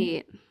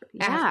J-Lo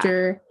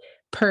after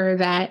per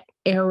that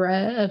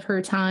era of her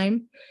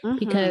time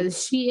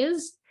because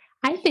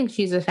I think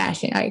she's a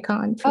fashion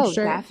icon for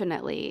sure.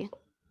 Definitely.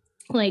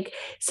 Like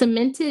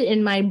cemented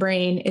in my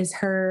brain is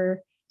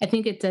her, I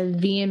think it's a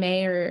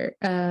VMA or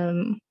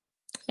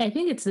I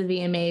think it's the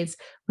VMAs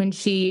when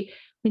she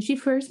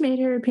first made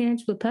her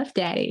appearance with Puff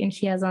Daddy and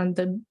she has on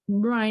the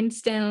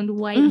rhinestone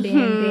white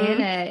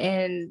bandana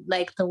and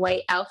like the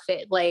white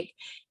outfit. Like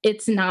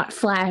it's not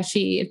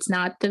flashy, it's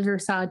not the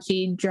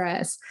Versace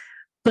dress,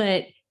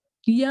 but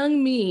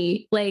young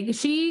me, like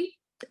if you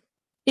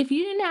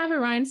didn't have a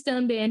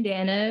rhinestone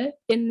bandana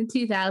in the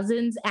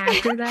 2000s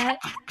after that,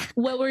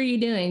 what were you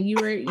doing?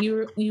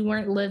 You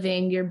weren't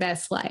living your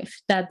best life.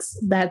 That's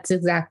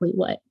exactly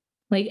what.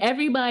 Like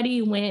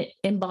everybody went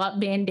and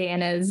bought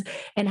bandanas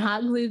and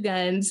hot glue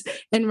guns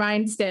and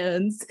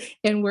rhinestones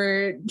and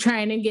were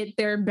trying to get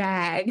their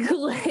bag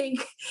like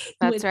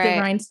with the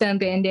rhinestone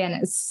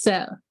bandanas.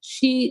 So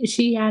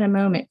she had a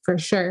moment for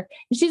sure.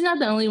 And she's not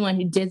the only one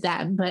who did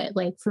that, but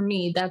like for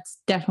me, that's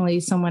definitely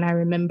someone I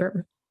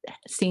remember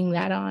seeing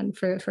that on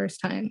for the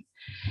first time.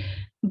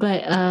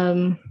 But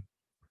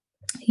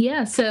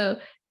yeah, so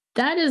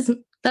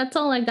that's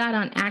all I got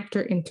on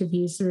actor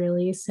interviews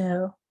really.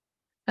 So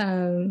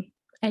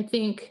I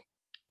think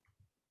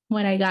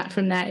what I got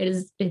from that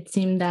is it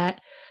seemed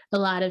that a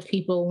lot of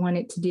people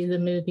wanted to do the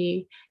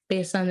movie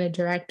based on the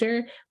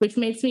director, which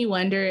makes me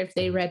wonder if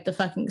they read the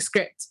fucking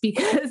script.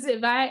 Because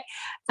if I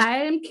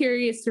am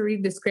curious to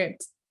read the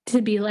script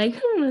to be like,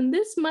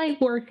 this might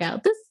work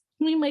out.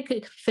 We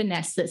might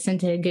finesse this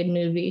into a good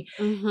movie.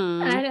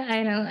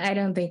 I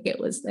don't think it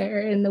was there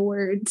in the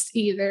words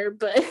either,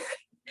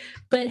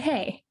 but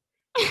hey,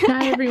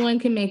 Not everyone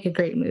can make a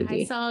great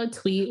movie. I saw a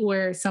tweet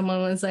where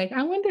someone was like,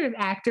 I wonder if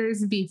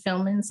actors be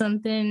filming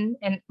something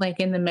and like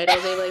in the middle,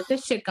 they're like,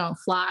 this shit gonna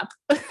flop.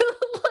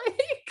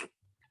 Like,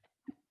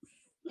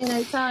 and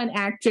I saw an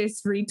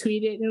actress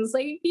retweet it and it was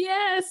like,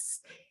 yes.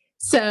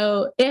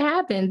 So it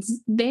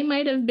happens. They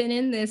might have been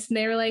in this and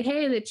they were like,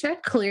 hey, the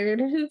check cleared.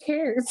 Who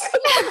cares?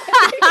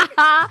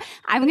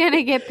 I'm going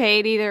to get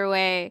paid either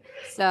way.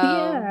 So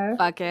Yeah.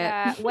 fuck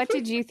it. What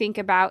did you think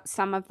about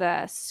some of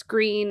the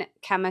screen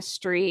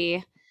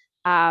chemistry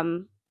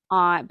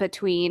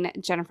between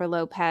Jennifer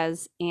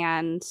Lopez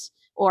and,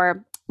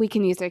 or we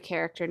can use their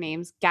character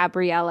names,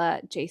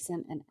 Gabriella,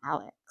 Jason, and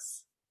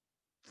Alex?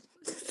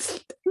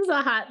 It was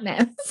a hot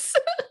mess.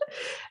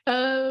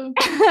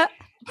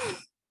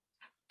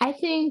 I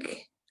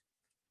think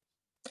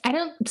I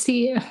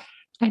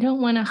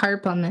don't want to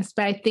harp on this,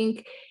 but I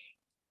think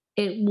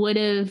it would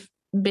have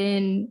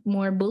been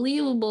more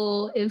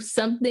believable if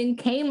something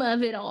came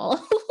of it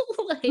all.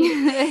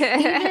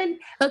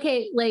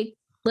 Like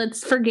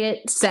let's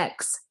forget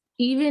sex.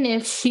 Even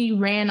if she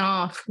ran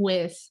off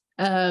with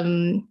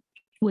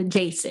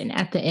Jason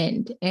at the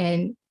end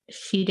and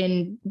she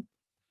didn't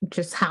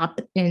just hop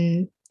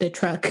in the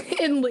truck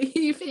and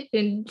leave,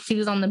 and she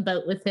was on the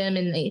boat with him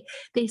and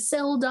they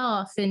sailed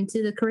off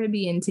into the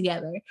Caribbean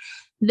together,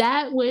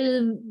 that would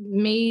have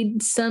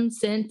made some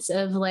sense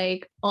of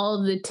like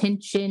all the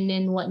tension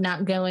and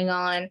whatnot going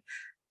on.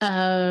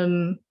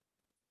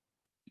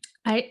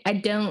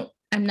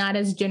 I'm not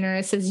as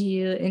generous as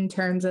you in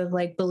terms of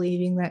like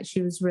believing that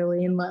she was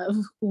really in love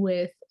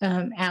with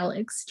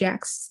Alex,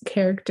 Jack's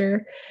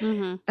character.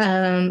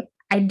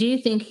 I do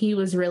think he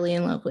was really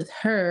in love with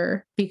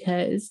her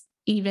because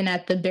even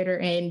at the bitter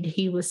end,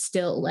 he was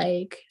still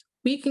like,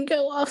 we can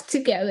go off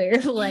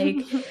together. Like,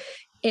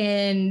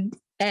 and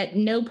at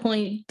no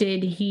point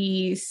did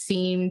he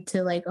seem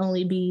to like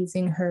only be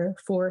using her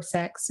for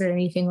sex or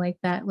anything like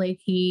that. Like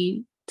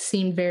he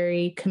seemed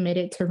very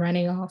committed to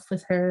running off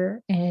with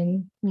her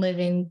and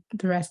living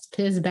the rest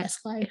of his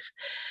best life.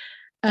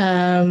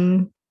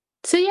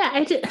 So yeah,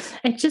 I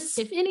just,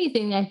 if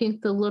anything, I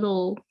think the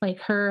little like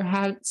her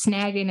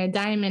snagging a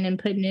diamond and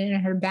putting it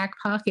in her back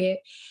pocket,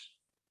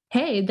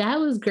 hey, that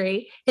was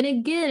great. And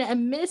again, a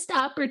missed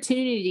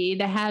opportunity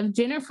to have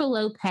Jennifer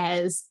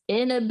Lopez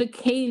in a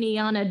bikini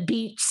on a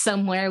beach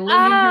somewhere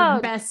living her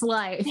best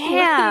life.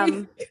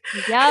 Damn.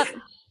 Yep.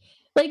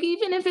 Like,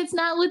 even if it's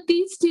not with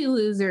these two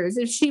losers,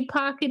 if she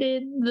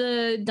pocketed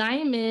the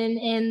diamond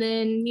and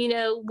then,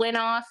 went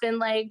off and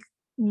like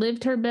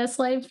lived her best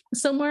life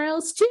somewhere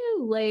else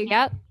too, like,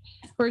 yep.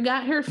 Or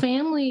got her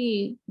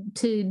family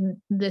to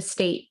the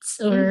States,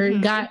 or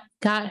got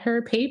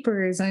her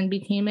papers and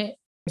became a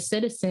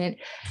citizen,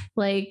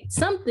 like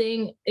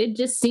something. It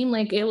just seemed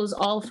like it was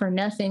all for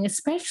nothing,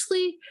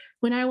 especially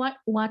when I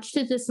watched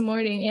it this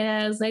morning and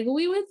I was like,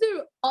 we went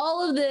through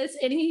all of this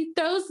and he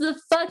throws the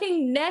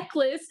fucking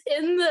necklace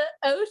in the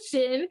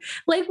ocean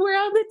like we're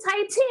on the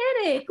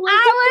Titanic. Like,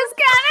 I was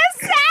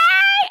gonna say,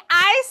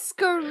 I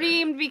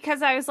screamed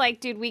because I was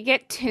like, dude, we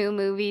get 2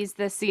 movies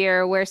this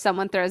year where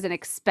someone throws an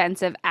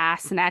expensive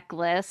ass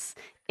necklace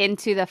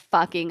into the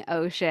fucking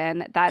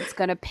ocean. That's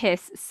gonna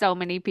piss so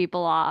many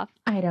people off.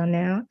 I don't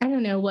know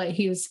what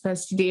he was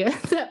supposed to do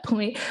at that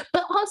point.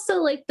 But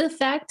also like the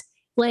fact,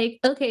 like,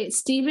 okay,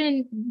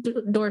 Stephen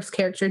Dorff's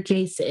character,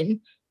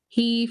 Jason,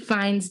 he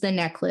finds the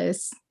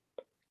necklace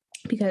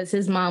because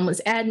his mom was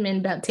adamant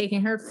about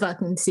taking her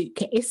fucking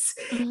suitcase.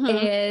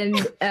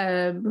 And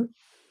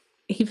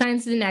he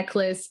finds the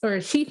necklace,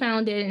 or she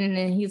found it, and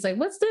then he's like,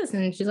 what's this?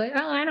 And she's like,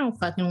 oh, I don't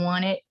fucking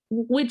want it.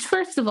 Which,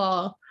 first of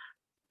all,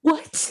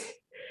 what?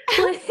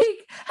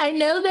 Like, I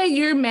know that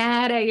you're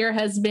mad at your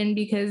husband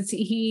because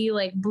he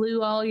like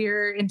blew all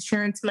your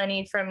insurance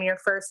money from your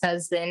first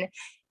husband,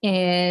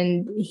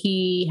 and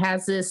he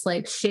has this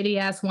like shitty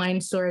ass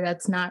wine store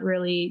that's not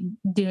really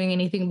doing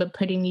anything but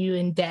putting you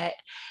in debt,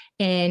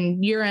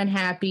 and you're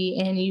unhappy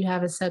and you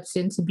have a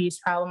substance abuse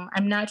problem.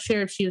 I'm not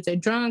sure if she was a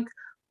drunk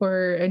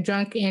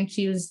and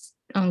she was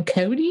on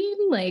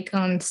codeine, like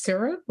on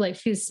syrup, like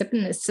she was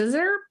sipping the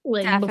scissor.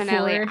 Like,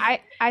 definitely. Before.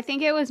 I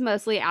think it was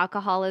mostly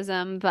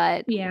alcoholism,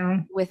 but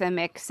yeah, with a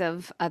mix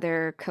of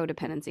other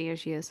codependency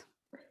issues.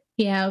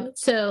 Yeah.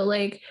 So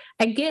like,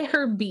 I get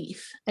her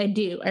beef. I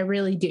do. I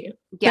really do.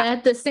 Yeah. But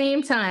at the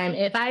same time,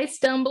 if I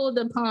stumbled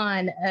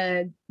upon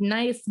a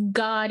nice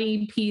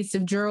gaudy piece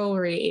of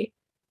jewelry,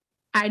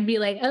 I'd be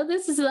like, oh,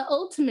 this is the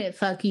ultimate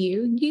fuck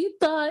you. You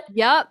thought,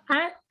 yep,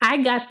 I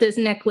got this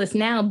necklace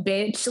now,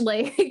 bitch.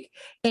 Like,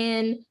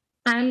 and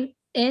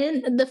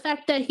the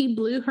fact that he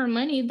blew her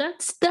money,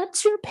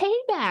 that's your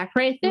payback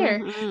right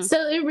there.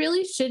 So it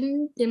really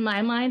shouldn't, in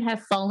my mind,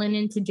 have fallen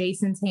into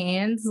Jason's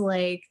hands.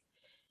 Like,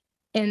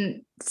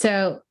 and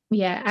so,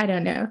 yeah, I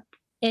don't know.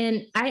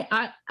 And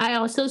I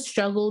also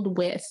struggled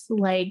with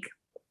like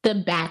the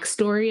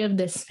backstory of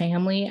this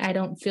family. I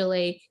don't feel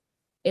like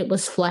it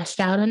was fleshed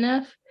out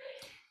enough.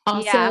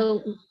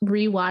 Also,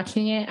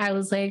 rewatching it, I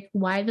was like,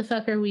 why the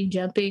fuck are we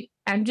jumping?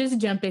 I'm just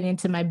jumping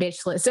into my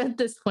bitch list at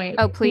this point.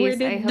 Oh, Where please. I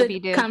did hope the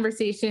you do.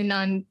 conversation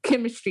on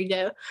chemistry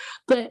go?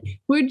 But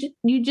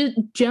you just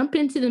jump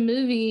into the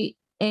movie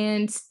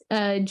and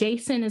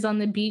Jason is on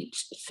the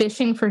beach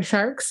fishing for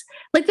sharks.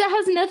 Like that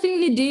has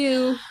nothing to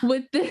do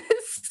with this.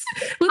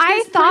 With I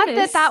this thought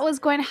premise. that was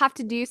going to have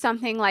to do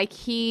something like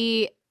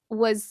he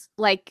was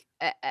like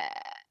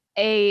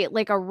a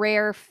like a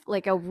rare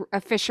like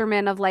a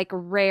fisherman of like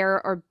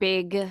rare or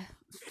big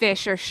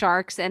fish or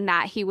sharks, and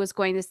that he was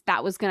going to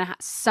that was going to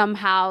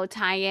somehow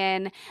tie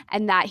in,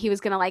 and that he was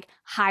going to like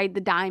hide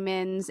the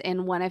diamonds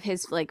in one of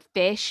his like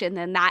fish, and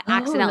then that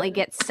accidentally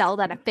gets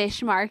sold at a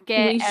fish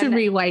market. We should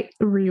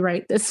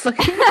rewrite this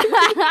fucking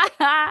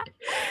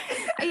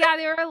yeah,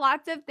 there were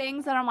lots of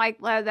things that I'm like,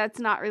 well, that's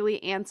not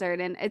really answered.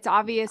 And it's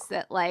obvious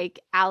that like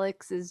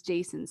Alex is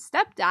Jason's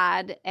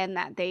stepdad and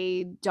that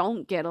they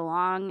don't get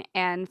along.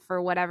 And for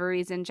whatever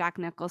reason, Jack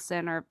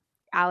Nicholson or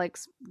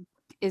Alex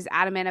is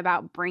adamant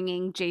about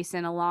bringing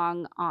Jason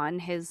along on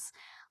his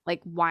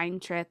like wine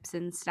trips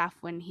and stuff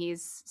when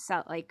he's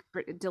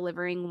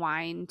delivering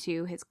wine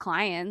to his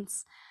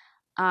clients.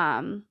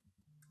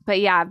 But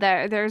yeah,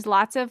 there's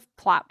lots of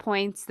plot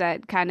points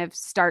that kind of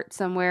start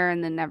somewhere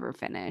and then never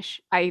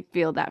finish. I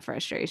feel that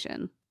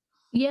frustration.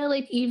 Yeah,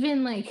 like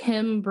even like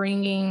him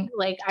bringing,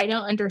 like, I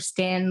don't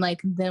understand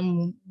like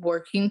them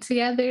working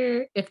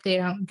together if they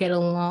don't get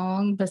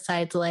along,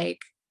 besides like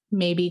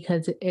maybe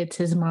because it's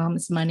his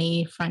mom's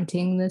money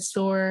fronting the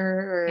store,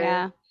 or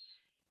Yeah.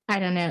 I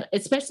don't know,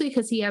 especially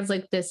because he has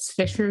like this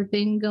Fisher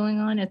thing going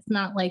on. It's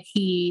not like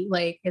he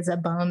like is a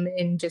bum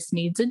and just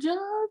needs a job.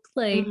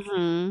 Like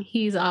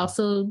he's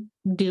also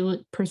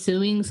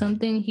pursuing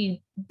something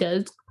he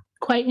does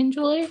quite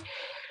enjoy.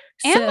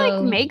 And like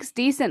So makes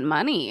decent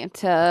money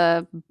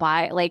to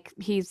buy, like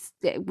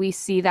we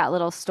see that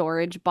little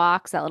storage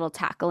box, that little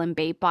tackle and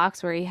bait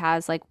box where he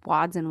has like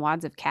wads and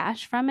wads of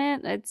cash from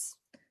it.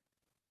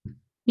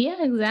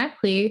 Yeah,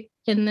 exactly.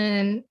 And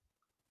then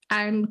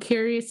I'm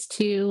curious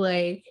too,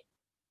 like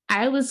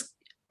I was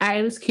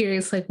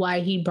curious like why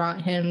he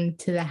brought him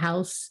to the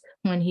house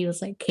when he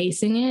was like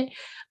casing it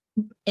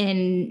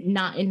and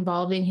not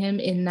involving him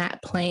in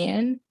that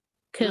plan.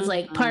 Cause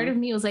like part of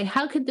me was like,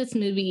 how could this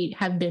movie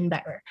have been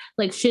better?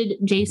 Like, should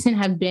Jason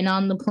have been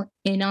on the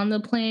on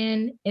the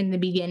plan in the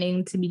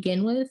beginning to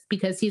begin with?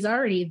 Because he's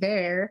already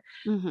there,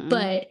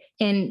 but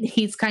and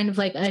he's kind of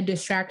like a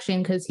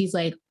distraction because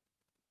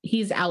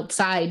he's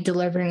outside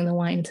delivering the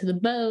wine to the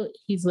boat.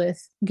 He's with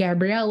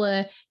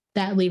Gabriella.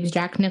 That leaves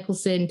Jack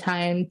Nicholson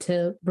time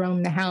to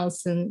roam the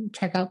house and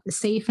check out the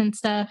safe and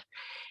stuff.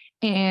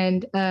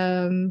 And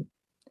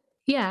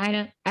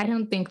yeah, I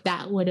don't think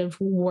that would have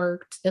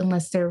worked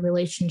unless their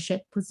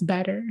relationship was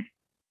better.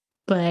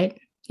 But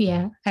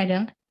yeah, I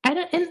don't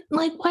and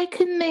like why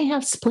couldn't they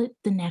have split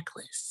the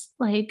necklace?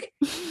 Like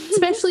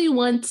especially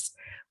once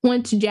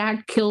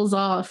Jack kills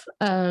off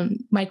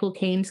Michael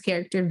Caine's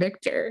character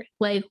Victor.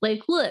 Like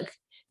look,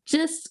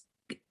 just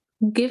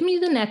give me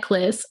the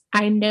necklace.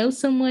 I know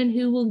someone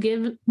who will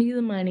give me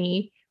the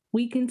money.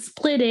 We can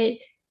split it.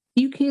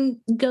 You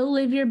can go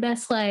live your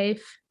best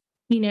life.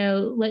 You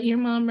know, let your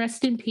mom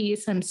rest in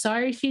peace. I'm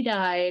sorry she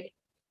died.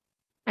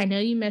 I know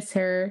you miss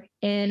her,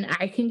 and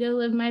I can go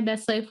live my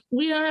best life.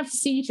 We don't have to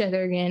see each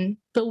other again,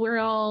 but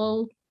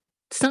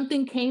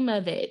something came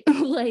of it.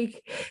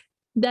 Like,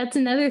 that's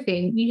another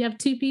thing. You have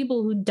two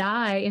people who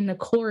die in the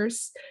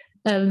course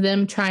of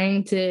them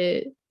trying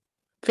to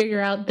figure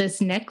out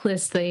this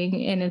necklace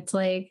thing, and it's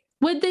like,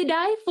 what'd they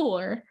die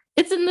for?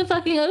 It's in the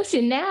fucking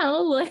ocean now.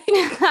 Like,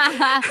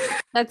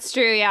 that's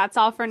true. Yeah, it's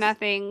all for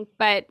nothing.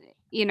 But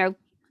you know,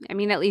 I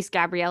mean, at least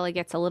Gabriella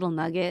gets a little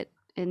nugget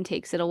and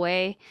takes it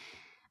away.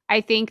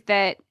 I think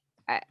that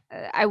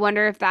I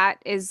wonder if that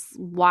is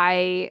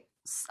why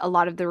a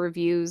lot of the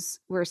reviews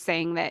were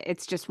saying that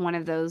it's just one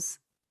of those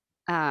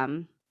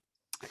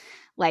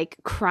like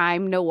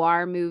crime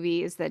noir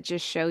movies that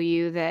just show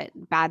you that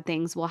bad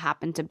things will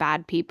happen to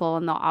bad people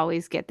and they'll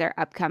always get their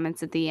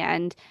upcomings at the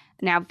end.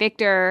 Now,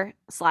 Victor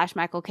 /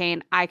 Michael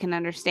Caine, I can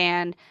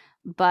understand,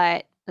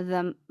 but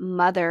the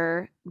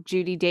mother,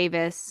 Judy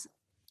Davis,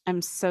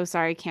 I'm so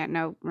sorry,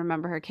 can't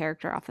remember her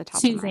character off the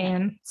top of my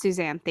head.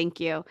 Suzanne, thank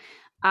you.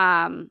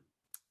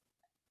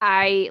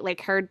 I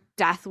like her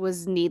death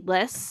was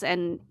needless,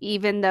 and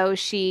even though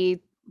she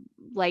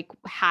like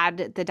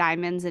had the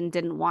diamonds and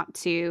didn't want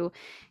to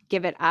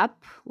give it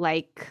up,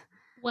 like,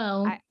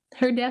 well,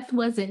 her death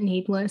wasn't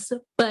needless,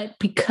 but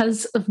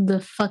because of the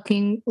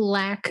fucking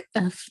lack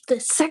of the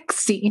sex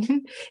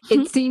scene,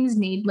 it seems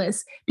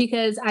needless.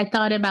 Because I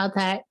thought about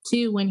that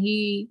too when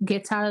he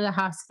gets out of the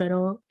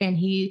hospital, and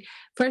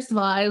first of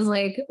all, I was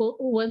like,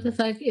 what the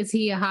fuck, is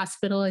he a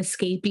hospital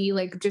escapee,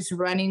 like just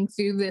running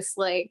through this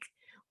like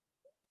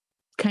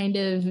kind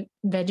of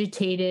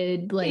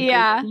vegetated, like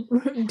Yeah.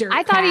 dirt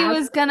I thought he path.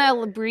 was gonna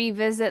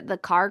revisit the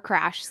car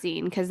crash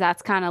scene because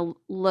that's kind of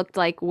looked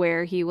like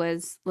where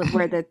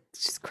the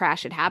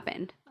crash had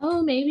happened.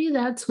 Oh, maybe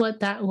that's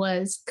what that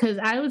was. Because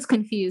I was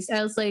confused.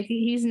 I was like,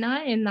 he's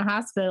not in the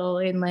hospital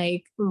in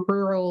like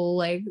rural,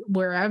 like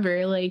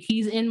wherever. Like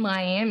he's in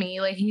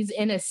Miami. Like he's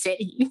in a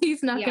city.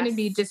 He's not going to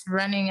be Yes. just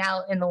running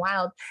out in the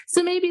wild.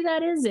 So maybe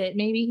that is it.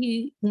 Maybe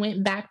he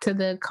went back to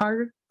the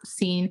car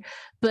scene.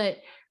 But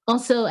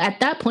also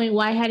at that point,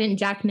 why hadn't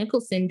Jack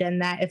Nicholson done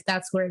that if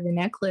that's where the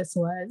necklace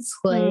was?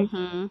 Like,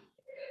 Mm-hmm.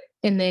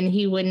 and then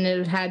he wouldn't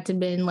have had to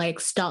been like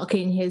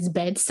stalking his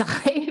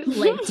bedside,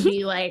 like to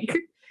be like,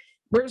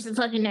 where's the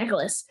fucking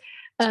necklace?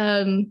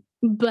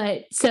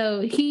 But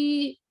so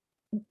he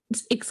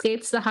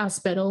escapes the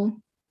hospital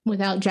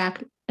without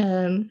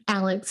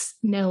Alex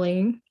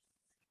knowing,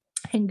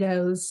 and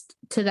goes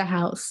to the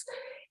house,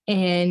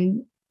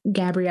 and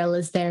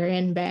Gabriella's there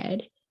in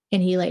bed,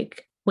 and he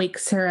like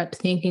wakes her up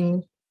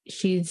thinking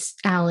she's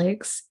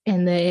Alex,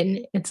 and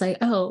then it's like,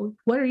 oh,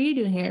 what are you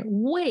doing here?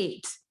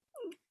 Wait.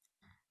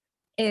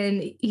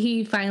 And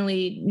he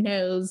finally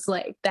knows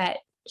like that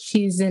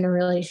she's in a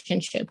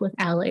relationship with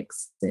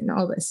Alex and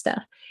all this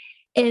stuff.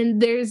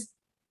 And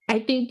I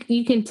think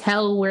you can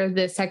tell where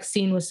the sex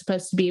scene was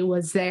supposed to be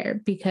was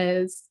there,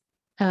 because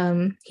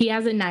he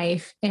has a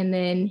knife, and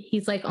then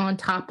he's like on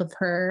top of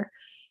her,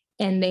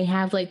 and they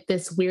have like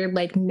this weird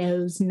like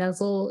nose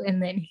nuzzle,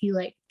 and then he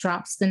like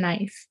drops the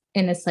knife,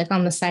 and it's like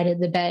on the side of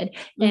the bed.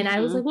 And I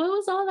was like, what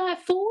was all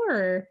that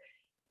for?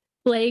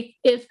 Like,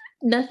 if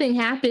nothing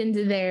happened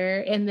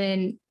there, and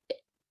then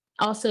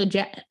also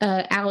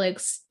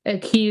Alex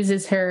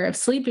accuses her of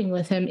sleeping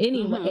with him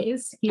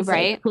anyways. He's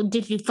Right. like, well,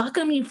 did you fuck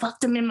him? You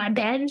fucked him in my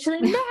bed? And she's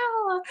like, no,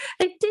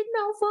 I did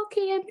not fuck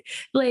him.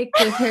 Like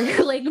with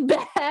her like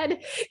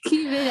bad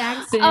Cuban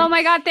accent. Oh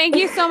my God, thank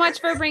you so much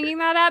for bringing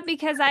that up,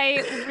 because I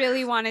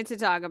really wanted to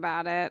talk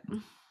about it.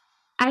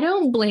 I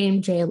don't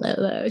blame J-Lo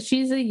though.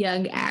 She's a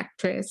young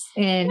actress,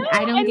 and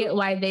I don't get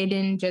why they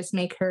didn't just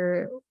make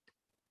her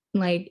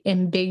like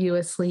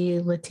ambiguously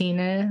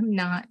Latina,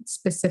 not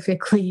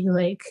specifically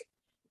like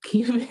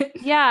Cuban.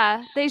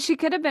 Yeah, she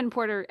could have been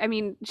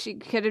she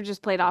could have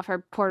just played off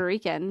her Puerto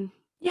Rican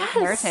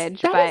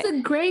heritage. That is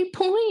a great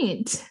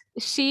point.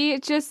 She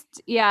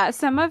just,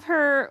 some of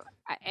her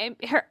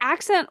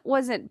accent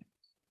wasn't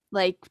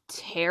like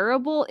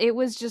terrible. It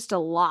was just a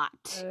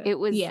lot. It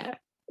was,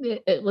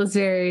 it was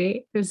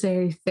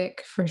very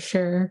thick for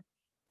sure.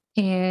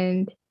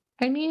 And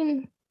I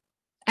mean,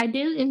 I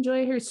did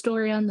enjoy her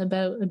story on the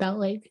boat about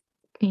like,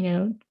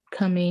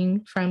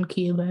 coming from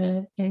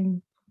Cuba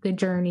and the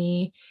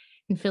journey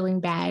and feeling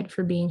bad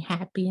for being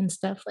happy and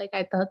stuff. Like,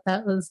 I thought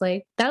that was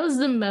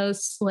the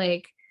most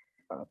like,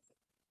 oh,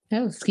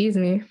 excuse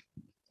me,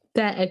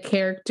 that a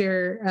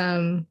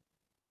character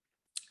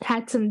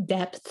had some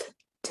depth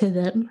to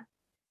them.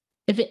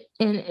 If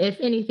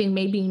anything,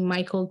 maybe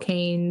Michael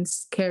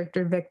Caine's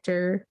character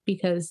Victor,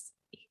 because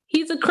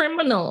he's a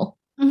criminal.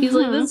 He's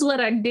like, this is what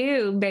I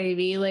do,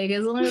 baby. Like,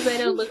 as long as I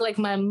don't look like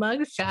my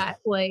mugshot,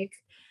 like,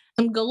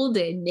 I'm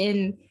golden.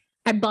 And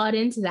I bought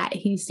into that.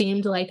 He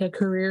seemed like a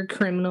career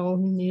criminal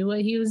who knew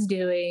what he was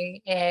doing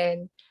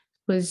and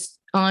was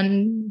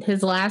on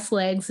his last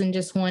legs and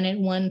just wanted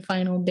one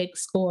final big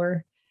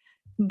score.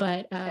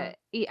 But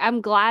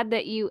I'm glad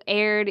that you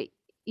aired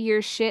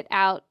your shit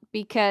out,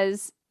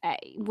 because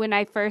when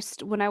I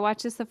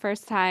watched this the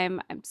first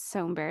time, I'm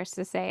so embarrassed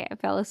to say I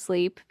fell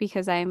asleep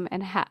because I'm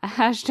an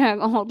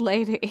hashtag old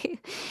lady.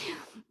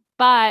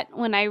 But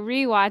when I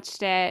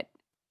rewatched it,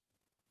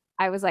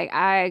 I was like,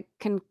 I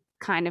can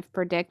kind of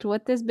predict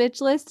what this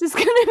bitch list is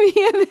going to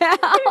be about.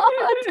 But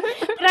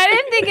I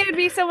didn't think it would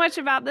be so much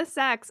about the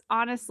sex,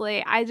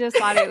 honestly. I just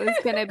thought it was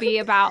going to be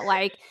about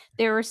like,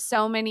 there were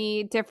so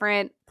many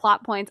different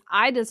plot points.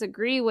 I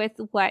disagree with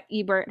what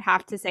Ebert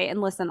have to say. And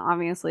listen,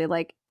 obviously,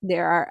 like,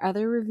 there are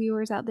other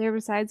reviewers out there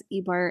besides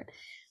Ebert,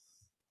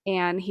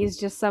 and he's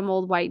just some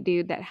old white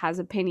dude that has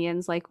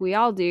opinions like we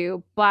all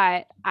do.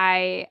 But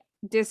I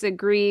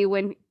disagree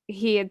when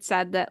he had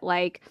said that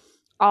like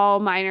all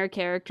minor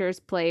characters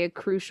play a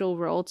crucial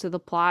role to the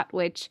plot,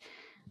 which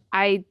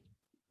I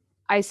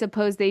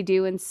suppose they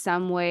do in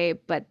some way,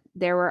 but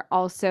there were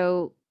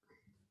also,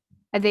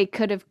 they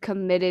could have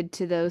committed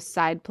to those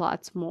side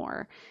plots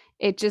more.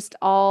 It just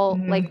all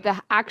like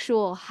the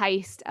actual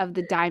heist of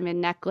the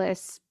diamond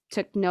necklace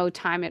took no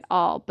time at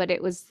all, but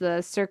it was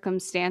the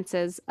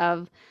circumstances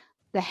of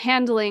the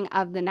handling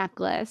of the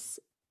necklace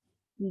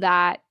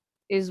that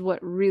is what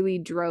really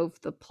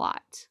drove the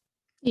plot.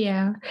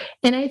 Yeah.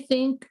 And I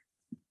think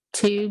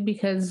too,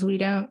 because we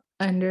don't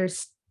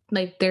understand,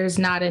 like, there's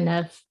not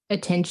enough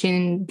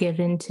attention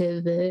given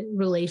to the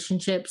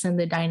relationships and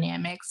the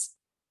dynamics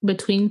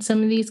between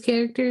some of these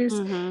characters,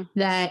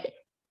 that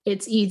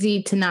it's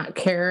easy to not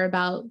care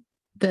about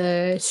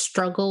the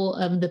struggle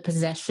of the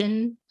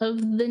possession of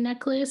the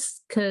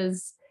necklace.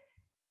 Because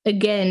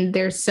again,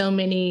 there's so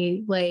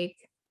many, like,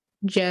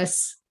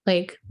 just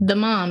like the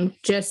mom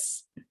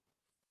just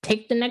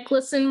take the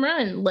necklace and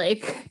run.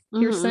 Like,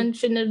 your son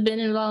shouldn't have been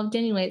involved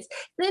anyways.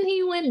 Then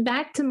he went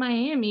back to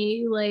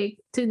Miami, like,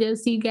 to go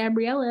see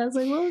Gabriella. I was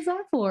like, what was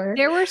that for?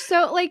 There were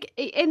so, like,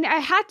 and I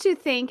had to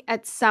think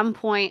at some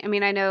point, I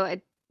mean, I know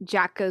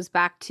Jack goes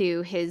back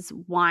to his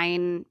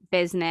wine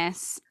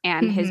business,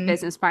 and his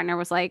business partner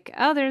was like,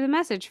 oh, there's a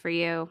message for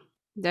you.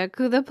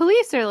 The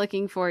police are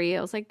looking for you.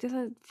 I was like, this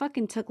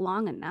fucking took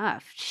long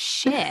enough.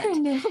 Shit. I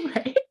know,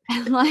 right?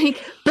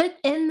 Like,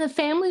 and the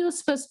family was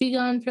supposed to be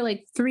gone for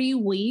like 3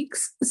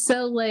 weeks.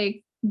 So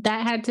like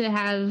that had to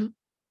have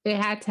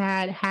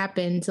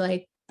happened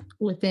like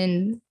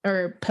within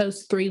or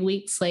post 3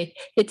 weeks. Like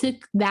it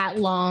took that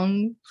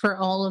long for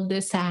all of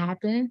this to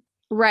happen.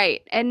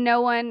 right. And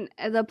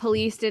the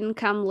police didn't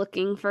come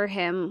looking for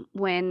him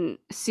when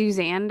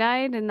Suzanne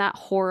died in that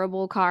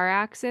horrible car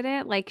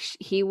accident. Like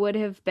he would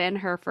have been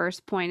her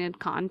first point of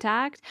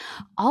contact.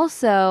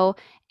 Also,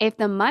 if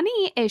the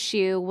money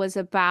issue was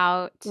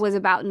about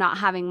not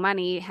having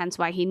money, hence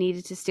why he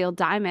needed to steal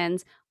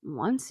diamonds,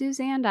 once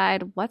Suzanne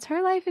died, what's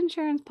her life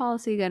insurance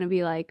policy going to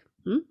be like?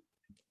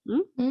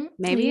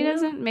 Maybe he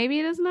doesn't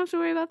have to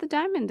worry about the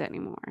diamond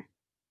anymore.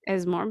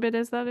 As morbid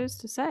as that is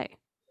to say.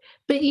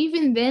 But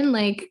even then,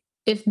 like,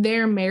 if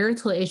their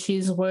marital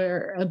issues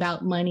were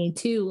about money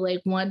too,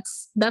 like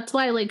that's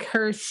why like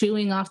her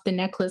shooing off the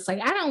necklace, like,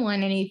 I don't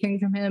want anything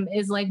from him,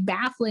 is like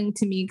baffling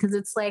to me, because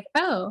it's like,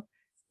 oh,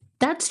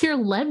 that's your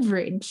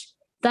leverage.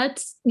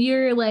 That's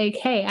your like,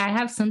 hey, I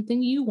have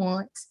something you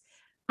want.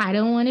 I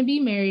don't want to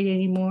be married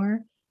anymore.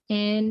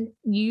 And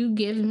you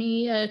give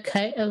me a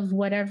cut of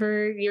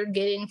whatever you're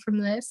getting from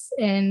this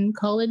and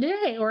call it a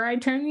day, or I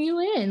turn you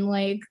in.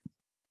 Like,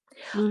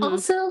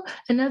 also,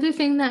 another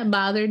thing that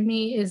bothered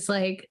me is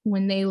like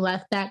when they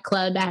left that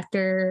club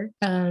after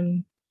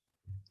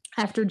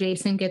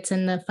Jason gets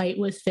in the fight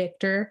with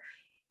Victor,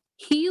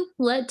 he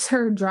lets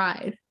her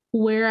drive.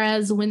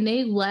 Whereas when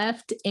they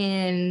left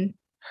and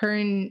her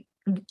and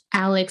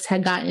Alex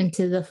had gotten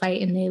into the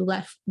fight and they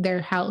left their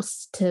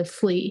house to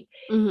flee,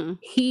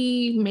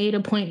 he made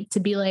a point to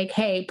be like,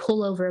 hey,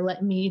 pull over,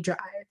 let me drive.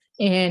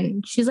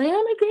 And she's like, I'm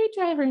a great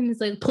driver. And he's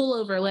like, pull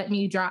over, let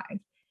me drive.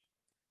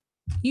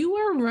 You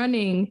are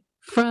running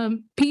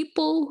from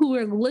people who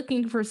are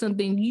looking for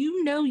something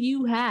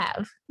you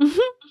have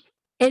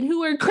and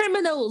who are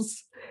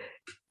criminals.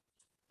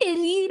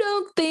 And you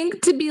don't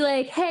think to be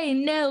like, hey,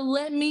 no,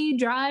 let me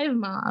drive,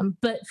 mom.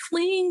 But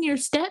fleeing your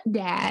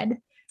stepdad,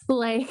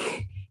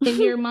 like, and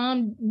your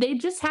mom, they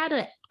just had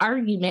an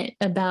argument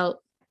about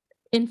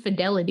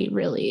infidelity,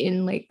 really,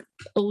 and like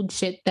old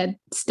shit that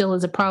still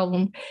is a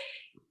problem.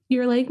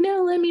 You're like,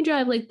 no, let me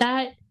drive. Like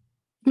that,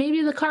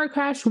 maybe the car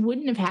crash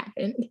wouldn't have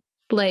happened.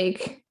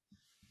 Like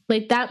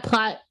that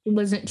plot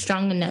wasn't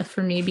strong enough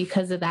for me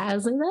because of that. I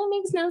was like, that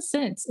makes no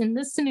sense. In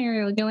this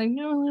scenario, you're like,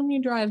 no, let me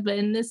drive. But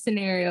in this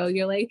scenario,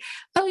 you're like,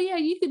 oh yeah,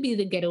 you could be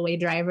the getaway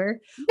driver.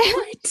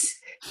 What?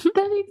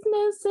 That makes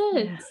no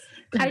sense.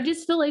 I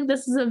just feel like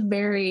this is a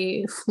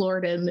very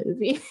Florida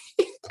movie.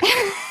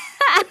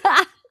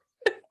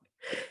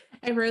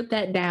 I wrote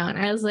that down.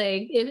 I was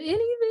like, if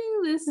anything,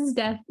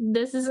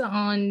 this is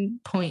on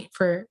point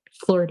for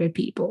Florida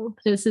people.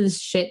 This is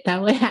shit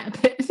that would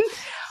happen.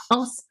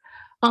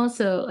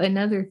 Also,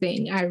 another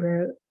thing I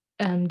wrote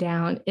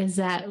down is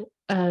that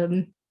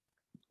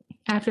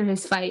after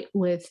his fight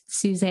with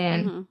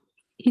Suzanne,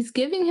 he's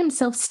giving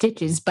himself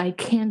stitches by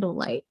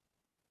candlelight.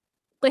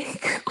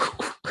 Like,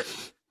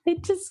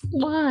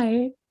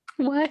 why?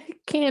 Why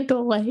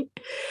candlelight?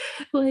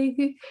 Like,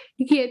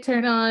 you can't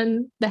turn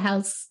on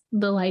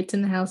the lights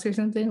in the house or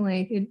something.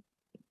 Like, it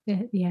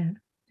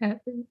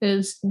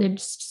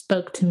just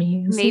spoke to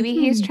me. Maybe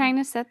he's trying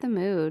to set the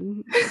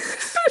mood.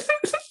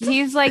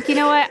 He's like, you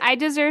know what? I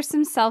deserve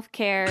some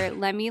self-care.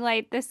 Let me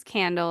light this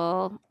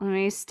candle. Let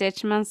me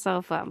stitch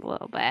myself up a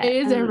little bit.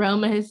 It is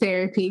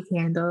aromatherapy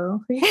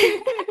candle.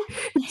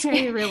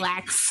 Try to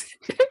relax.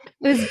 It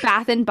was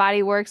Bath and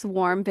Body Works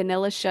warm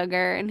vanilla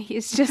sugar, and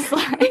he's just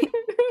like,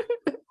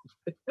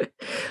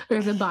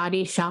 or the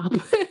Body Shop.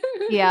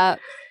 Yeah.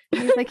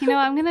 He's like, you know,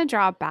 I'm gonna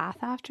draw a bath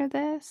after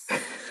this.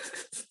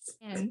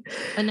 And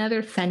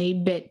another funny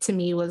bit to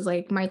me was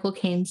like Michael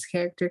Caine's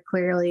character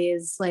clearly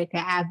is like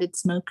an avid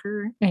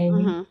smoker,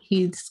 and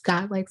he's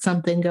got like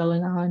something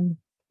going on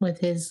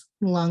with his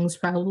lungs,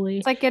 probably.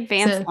 It's like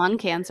advanced lung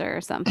cancer or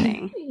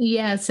something.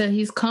 Yeah, so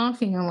he's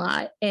coughing a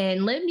lot.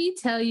 And let me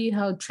tell you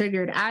how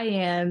triggered I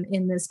am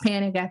in this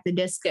Panic at the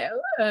Disco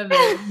of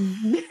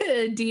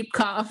a deep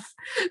cough,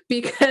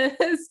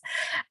 because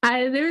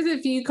there's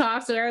a few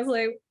coughs where I was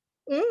like,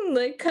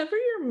 cover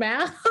your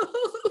mouth.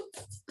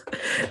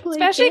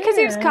 Especially because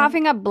he was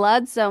coughing up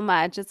blood so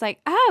much. It's like,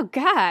 oh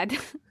God.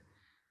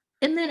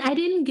 And then I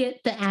didn't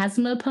get the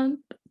asthma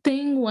pump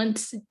thing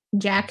once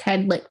Jack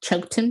had like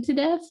choked him to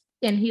death,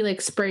 and he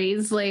like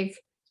sprays like,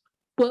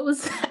 what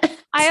was that?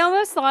 I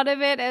almost thought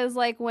of it as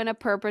like when a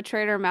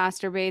perpetrator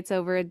masturbates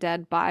over a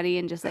dead body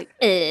and just like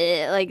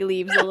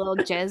leaves a little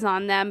jizz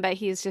on them, but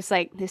he's just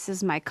like, this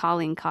is my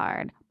calling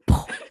card.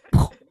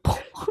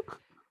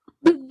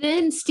 But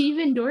then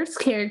Stephen Dorff's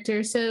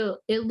character, so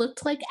it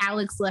looked like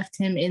Alex left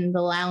him in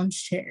the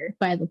lounge chair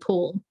by the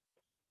pool.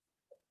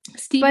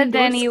 But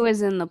then he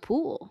was in the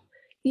pool.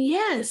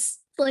 Yes.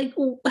 Like,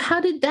 how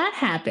did that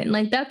happen?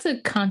 Like, that's a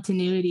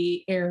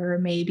continuity error,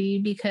 maybe,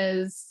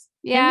 because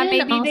yeah,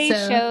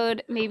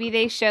 maybe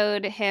they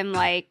showed him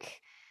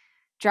like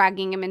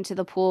dragging him into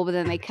the pool, but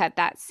then they cut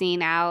that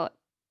scene out.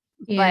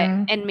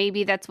 Yeah. And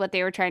maybe that's what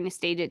they were trying to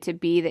stage it to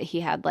be, that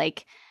he had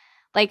like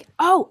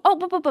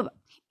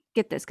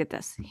get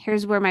this.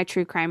 Here's where my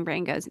true crime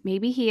brain goes.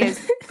 Maybe he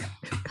is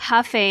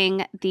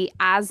huffing the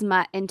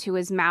asthma into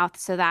his mouth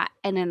so that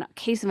in a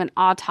case of an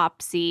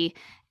autopsy,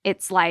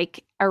 it's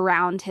like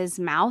around his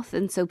mouth.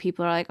 And so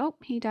people are like, oh,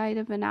 he died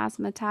of an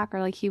asthma attack, or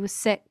like he was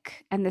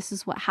sick and this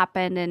is what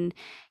happened. And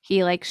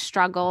he like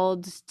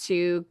struggled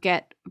to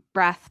get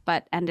breath,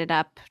 but ended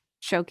up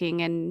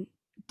choking and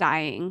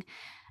dying.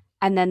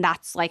 And then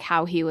that's like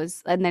how he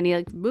was. And then he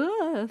like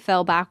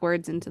fell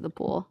backwards into the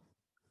pool.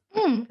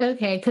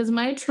 Okay, because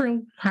my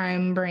true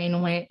crime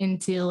brain went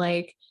into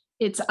like,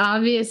 it's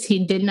obvious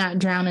he did not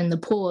drown in the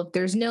pool if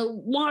there's no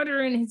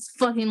water in his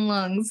fucking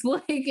lungs.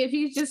 Like, if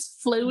he's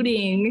just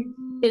floating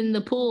in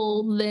the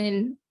pool,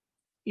 then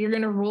you're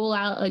gonna rule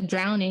out a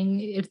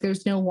drowning if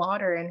there's no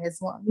water in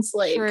his lungs.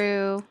 Like,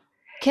 true.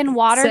 Can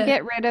water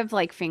get rid of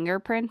like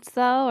fingerprints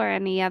though, or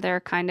any other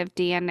kind of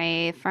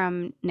DNA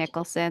from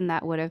Nicholson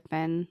that would have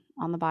been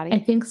on the body? I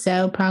think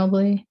so,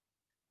 probably.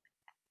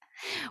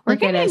 We're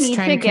going to need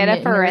to get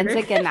a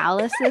forensic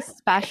analysis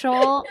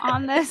special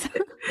on this.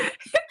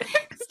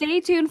 Stay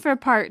tuned for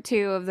part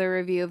 2 of the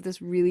review of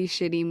this really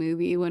shitty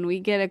movie when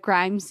we get a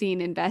crime scene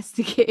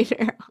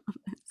investigator on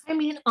this. I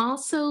mean,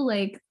 also,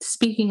 like,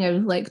 speaking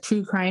of like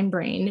true crime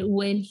brain,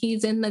 when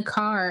he's in the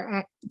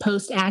car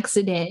post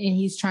accident and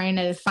he's trying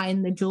to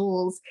find the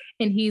jewels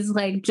and he's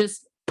like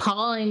just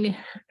pawing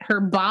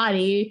her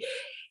body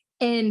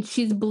and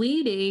she's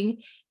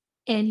bleeding,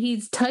 and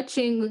he's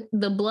touching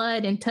the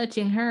blood and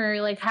touching her,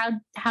 like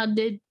how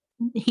did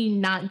he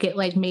not get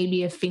like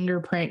maybe a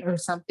fingerprint or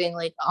something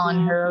like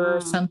on her or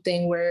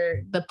something,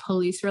 where the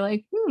police were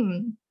like,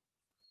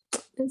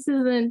 this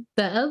isn't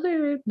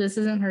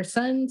her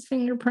son's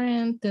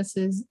fingerprint, this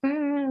is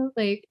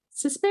like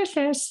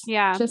suspicious.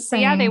 Yeah. Just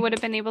saying. Yeah, they would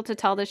have been able to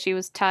tell that she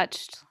was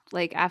touched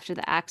like after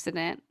the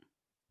accident.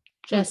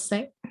 Just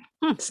saying.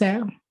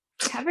 So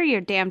cover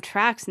your damn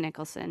tracks,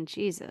 Nicholson.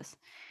 Jesus.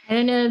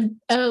 I don't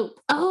know.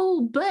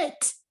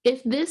 But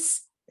if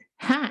this,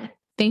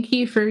 thank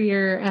you for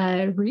your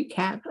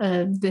recap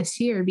of this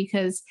year,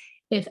 because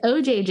if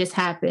OJ just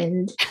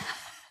happened,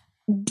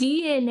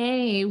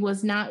 DNA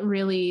was not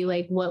really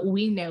like what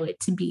we know it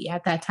to be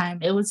at that time.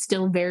 It was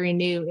still very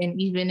new. And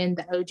even in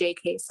the OJ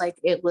case, like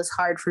it was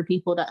hard for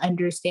people to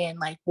understand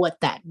like what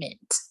that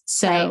meant.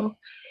 So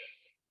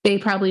they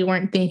probably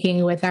weren't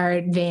thinking with our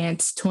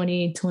advanced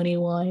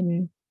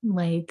 2021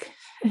 like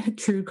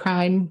true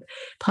crime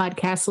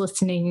podcast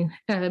listening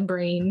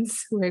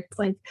brains, where it's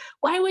like,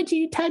 why would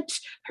you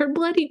touch her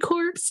bloody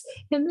corpse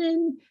and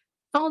then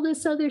all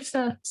this other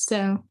stuff?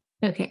 So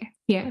okay,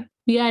 yeah,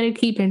 you got to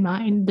keep in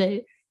mind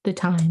the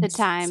times.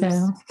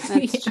 So,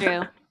 that's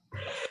true.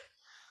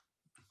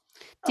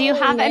 Do you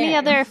have any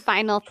other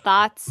final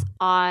thoughts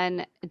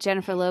on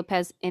Jennifer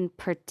Lopez, in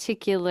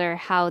particular,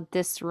 how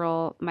this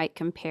role might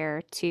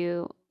compare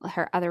to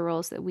her other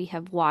roles that we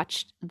have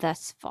watched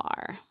thus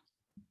far?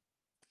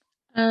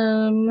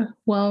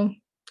 Well,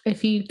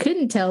 if you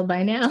couldn't tell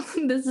by now,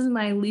 this is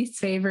my least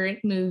favorite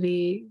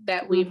movie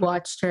that we've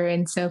watched her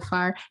in so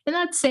far. And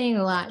that's saying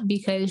a lot,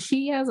 because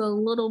she has a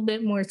little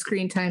bit more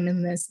screen time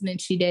in this than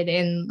she did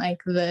in like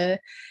the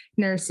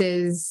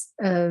Nurses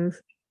of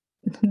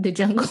the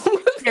Jungle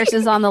movie.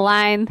 Nurses on the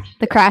Line,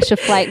 The Crash of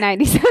Flight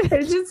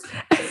 97.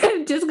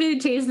 Just going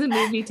to change the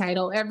movie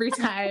title every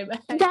time.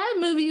 That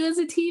movie was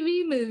a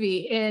TV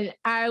movie, and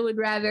I would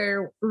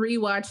rather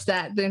rewatch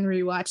that than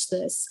rewatch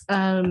this.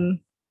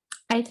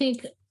 I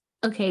think,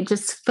 okay,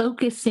 just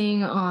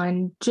focusing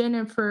on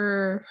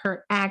Jennifer,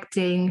 her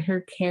acting,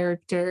 her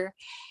character.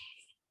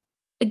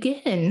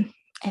 Again,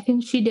 I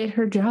think she did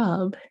her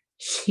job.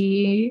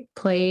 She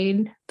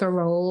played the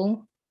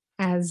role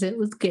as it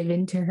was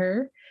given to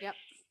her. Yep.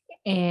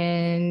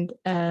 And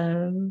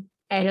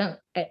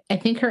I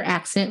think her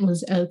accent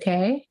was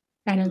okay.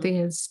 I don't think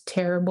it was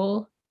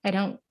terrible. I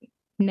don't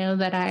know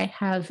that I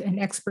have an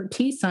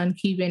expertise on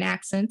Cuban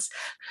accents,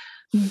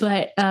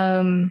 but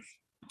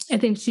I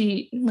think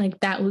she, like,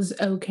 that was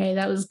okay.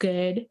 That was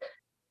good.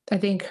 I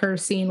think her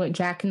scene with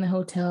Jack in the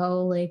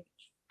hotel, like,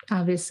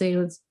 obviously it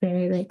was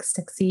very like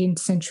sexy and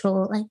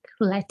sensual, like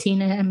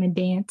Latina I'm a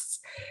dance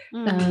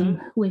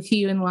with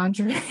you in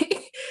lingerie.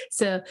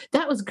 So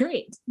that was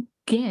great.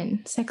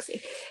 Again,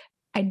 sexy.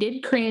 I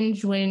did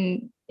cringe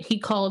when he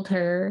called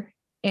her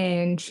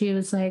and she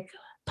was like,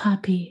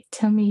 Papi,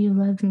 tell me you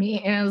love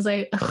me. And I was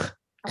like, ugh.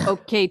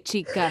 Okay,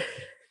 chica.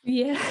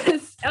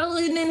 Yes. Oh,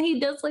 and then he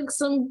does like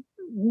some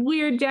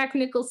weird Jack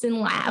Nicholson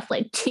laugh,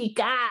 like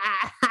chica.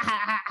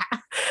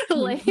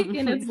 Like,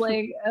 and it's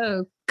like,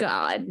 oh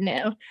God,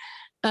 no.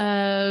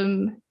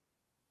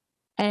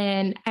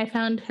 And I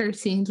found her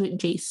scenes with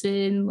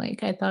Jason,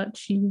 like I thought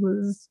she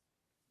was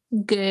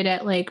good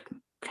at like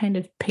kind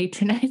of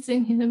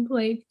patronizing him,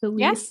 like at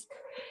Yeah. least.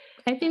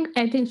 I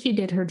think she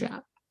did her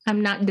job.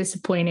 I'm not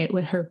disappointed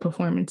with her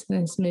performance in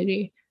this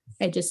movie.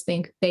 I just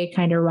think they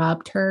kind of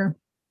robbed her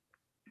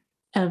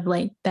of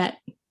like that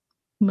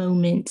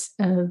moment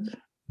of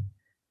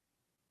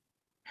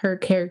her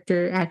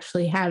character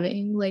actually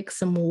having like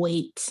some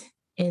weight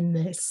in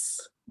this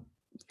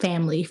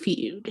family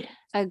feud.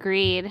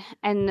 Agreed.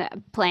 And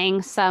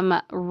playing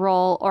some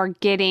role or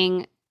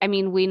getting, I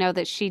mean, we know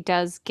that she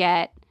does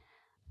get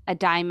a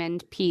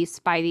diamond piece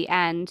by the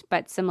end,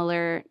 but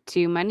similar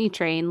to Money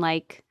Train,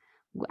 like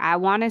I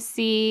want to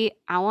see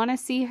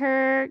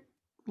her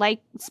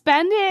like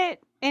spend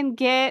it and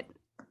get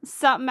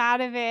something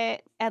out of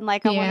it. And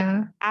like I want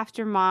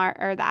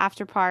Yeah. the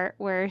after part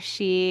where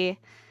she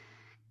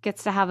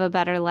gets to have a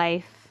better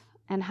life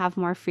and have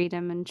more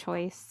freedom and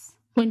choice.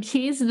 When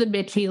she's the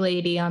bitchy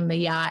lady on the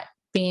yacht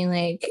being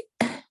like,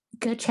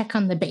 go check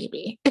on the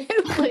baby.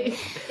 Like,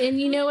 and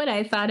you know what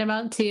I thought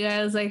about too?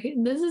 I was like,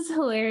 this is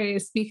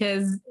hilarious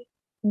because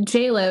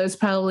J-Lo is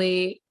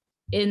probably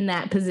in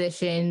that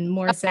position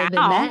more so than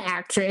that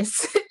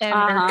actress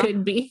ever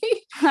could be.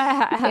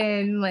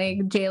 And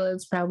like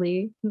J-Lo's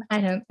probably,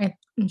 I'm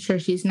sure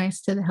she's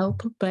nice to the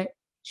help, but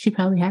she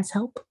probably has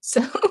help.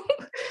 So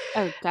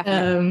Oh,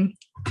 definitely.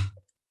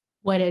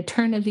 What a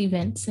turn of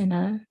events in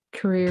a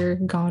career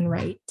gone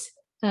right.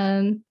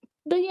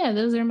 But yeah,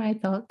 those are my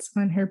thoughts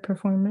on her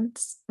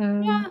performance.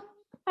 Yeah,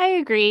 I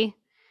agree.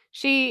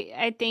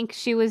 I think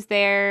she was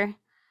there.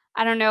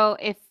 I don't know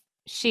if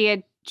she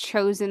had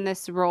chosen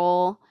this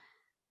role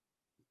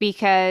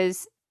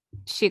because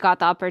she got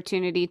the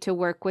opportunity to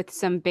work with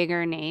some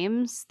bigger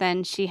names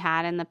than she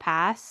had in the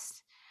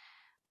past,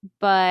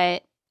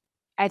 but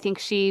I think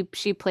she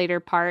played her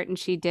part and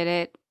she did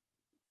it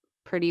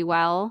pretty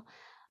well.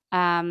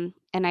 And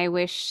I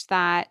wish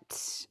there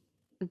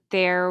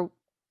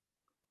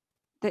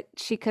that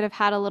she could have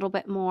had a little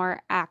bit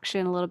more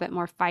action, a little bit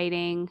more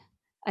fighting,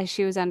 as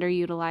she was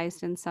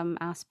underutilized in some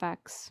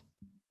aspects.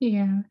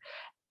 Yeah,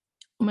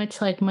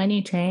 much like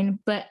Money Train.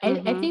 But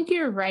I think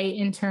you're right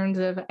in terms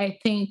of, I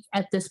think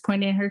at this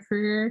point in her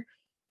career,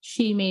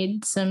 she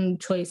made some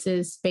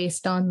choices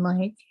based on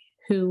like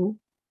who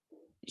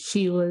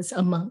she was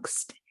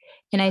amongst.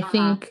 And I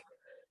think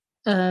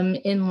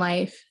in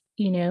life,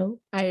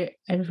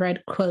 I've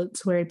read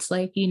quotes where it's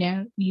like,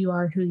 you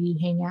are who you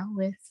hang out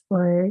with,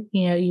 or,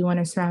 you want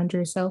to surround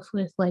yourself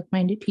with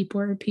like-minded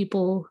people or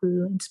people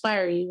who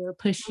inspire you or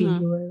push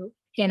you.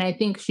 And I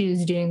think she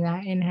was doing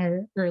that in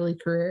her early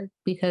career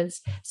because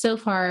so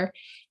far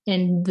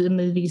in the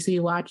movies we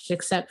watched,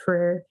 except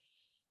for,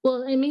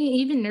 well, I mean,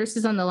 even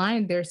Nurses on the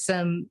Line, there's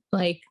some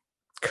like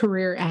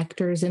career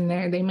actors in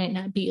there. They might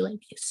not be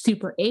like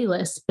super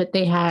A-list, but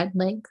they had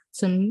like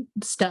some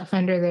stuff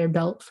under their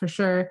belt for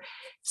sure.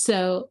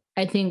 So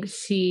I think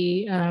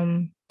she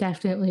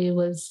definitely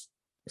was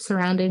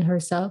surrounding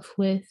herself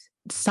with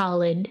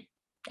solid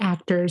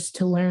actors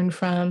to learn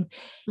from.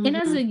 And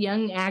as a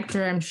young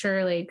actor, I'm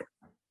sure like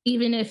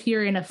even if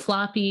you're in a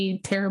floppy,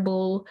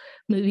 terrible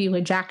movie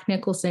with Jack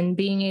Nicholson,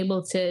 being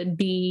able to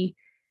be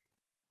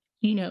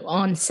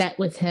on set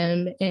with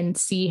him and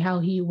see how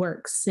he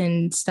works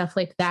and stuff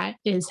like that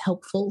is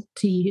helpful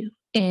to you.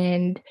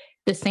 And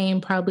the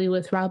same probably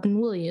with Robin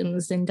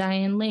Williams and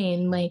Diane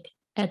Lane. Like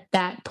at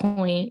that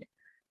point,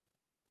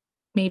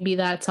 maybe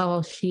that's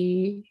all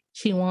she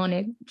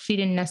wanted. She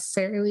didn't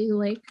necessarily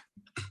like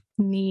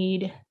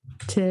need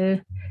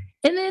to.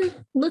 And then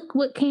look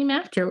what came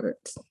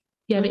afterwards.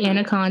 You have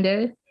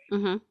Anaconda,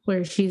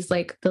 where she's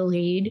like the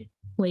lead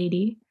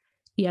lady.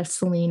 You have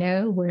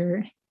Selena,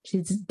 where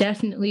she's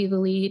definitely the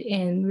lead.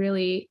 And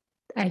really,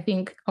 I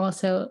think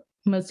also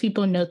most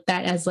people note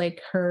that as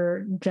like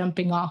her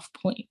jumping off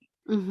point.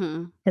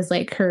 As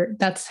like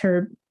that's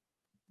her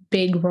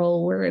big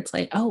role where it's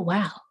like, oh,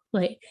 wow,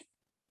 like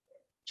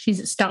she's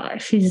a star.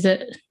 She's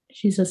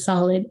a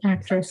solid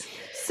actress.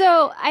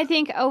 So I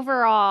think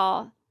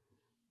overall,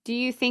 do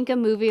you think a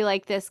movie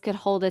like this could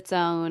hold its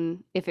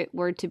own if it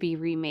were to be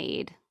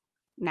remade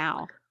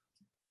now?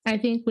 I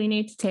think we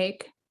need to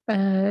take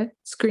a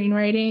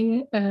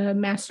screenwriting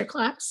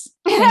masterclass.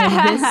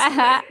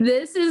 And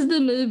this is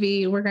the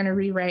movie we're going to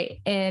rewrite.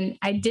 And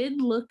I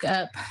did look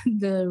up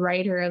the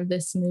writer of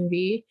this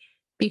movie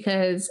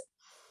because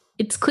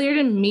it's clear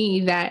to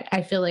me that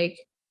I feel like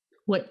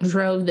what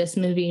drove this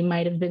movie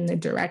might have been the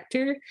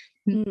director.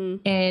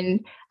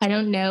 And I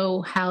don't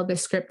know how the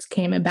script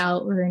came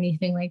about or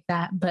anything like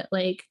that, but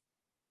like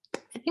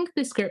I think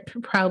the script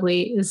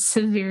probably is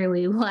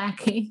severely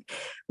lacking.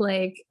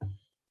 Like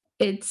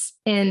it's,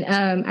 and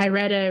I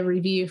read a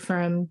review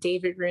from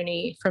David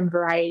Rooney from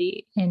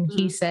Variety, and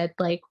he said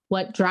like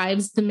what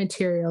drives the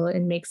material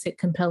and makes it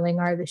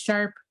compelling are the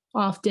sharp,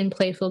 often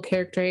playful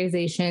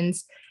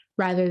characterizations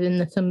rather than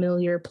the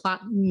familiar plot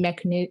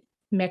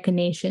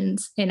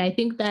machinations. And I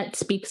think that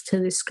speaks to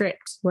the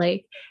script.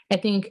 Like I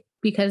think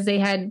because they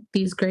had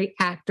these great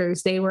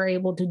actors, they were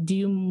able to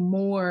do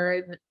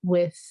more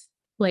with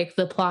like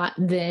the plot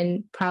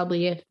than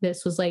probably if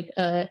this was like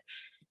a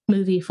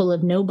movie full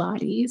of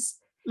nobodies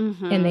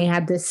and they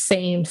had the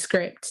same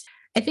script.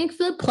 I think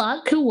the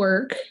plot could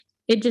work.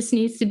 It just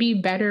needs to be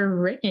better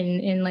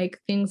written, and like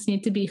things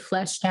need to be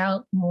fleshed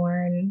out more.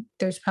 And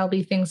there's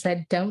probably things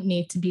that don't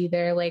need to be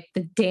there, like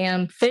the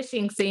damn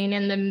fishing scene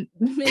in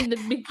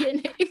the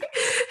beginning.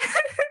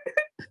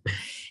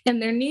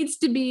 And there needs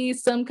to be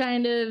some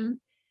kind of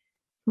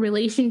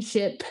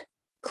relationship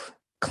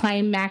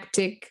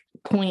climactic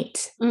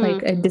point,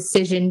 like a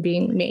decision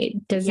being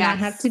made. Does not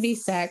have to be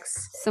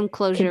sex. Some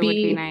closure would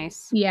be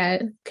nice.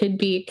 Yeah, could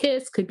be a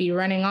kiss, could be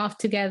running off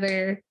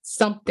together,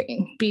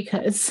 something,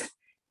 because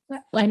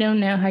I don't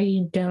know how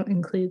you don't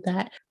include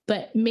that.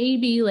 But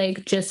maybe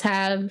like just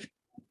have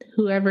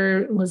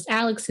whoever was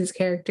Alex's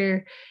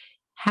character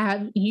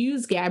have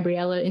use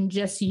Gabriella and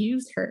just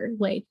use her,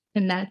 like,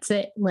 and that's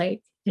it.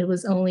 Like, it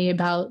was only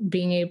about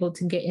being able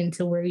to get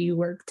into where you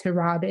work to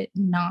rob it,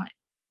 not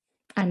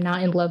I'm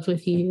not in love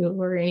with you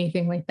or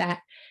anything like that.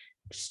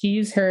 Just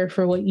use her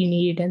for what you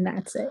need, and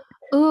that's it.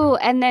 Ooh,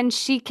 and then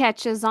she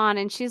catches on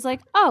and she's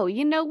like, oh,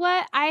 you know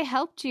what? I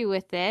helped you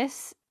with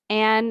this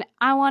and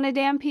I want a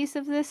damn piece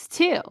of this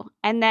too.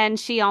 And then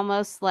she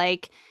almost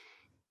like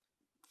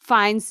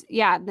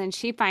then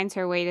she finds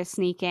her way to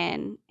sneak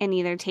in and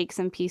either take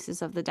some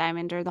pieces of the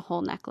diamond or the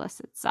whole necklace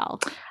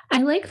itself.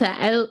 I like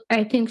that.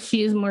 I think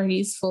she is more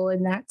useful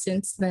in that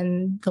sense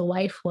than the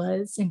wife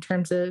was, in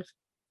terms of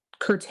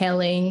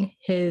curtailing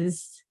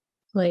his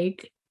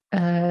like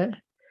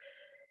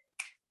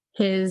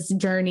his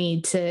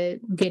journey to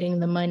getting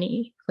the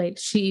money. Like,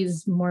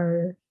 she's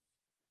more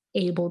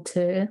able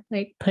to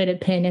like put a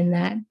pin in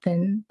that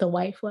than the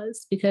wife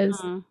was, because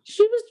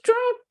she was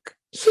drunk.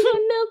 She had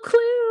no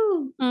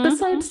clue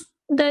besides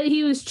that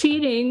he was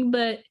cheating.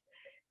 But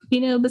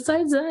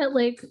besides that,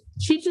 like,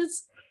 she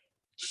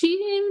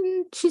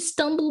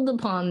stumbled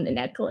upon the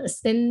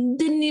necklace and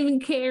didn't even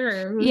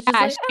care. She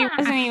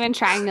wasn't even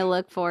trying to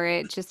look for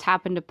it. It just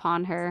happened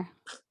upon her,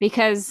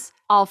 because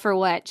all for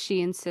what?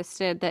 She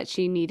insisted that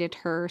she needed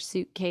her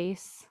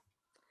suitcase.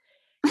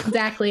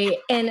 Exactly.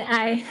 And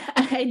I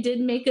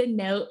did make a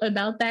note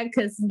about that,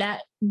 because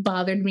that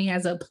bothered me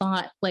as a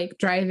plot, like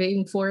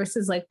driving force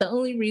is like the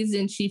only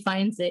reason she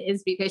finds it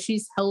is because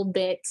she's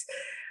hell-bent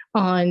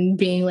on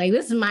being like,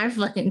 this is my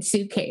fucking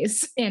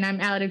suitcase and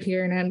I'm out of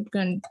here and I'm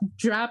gonna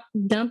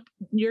dump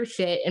your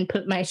shit and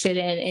put my shit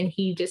in. And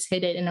he just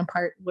hid it in a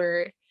part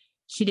where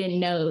she didn't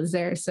know it was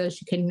there, so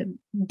she couldn't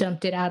have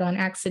dumped it out on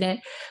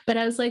accident. But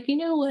I was like, you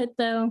know what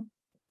though?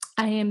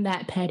 I am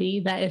that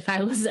petty that if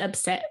I was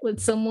upset with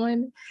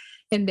someone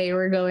and they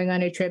were going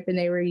on a trip and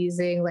they were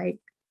using like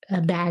a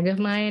bag of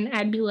mine,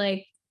 I'd be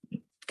like,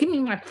 give me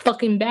my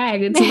fucking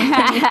bag. It's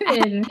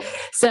mine.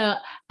 So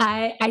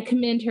I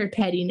commend her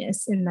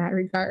pettiness in that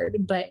regard.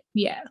 But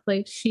yeah,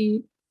 like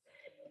she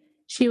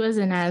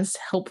wasn't as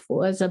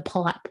helpful as a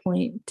plot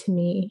point to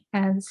me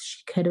as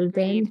she could have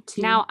been.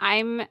 Now,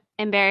 I'm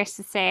embarrassed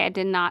to say I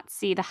did not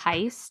see the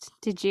heist.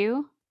 Did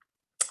you?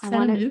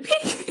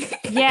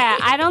 Yeah,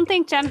 I don't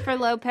think Jennifer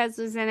Lopez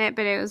was in it,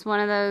 but it was one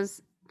of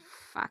those.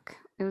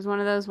 It was one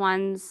of those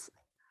ones.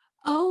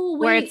 Oh,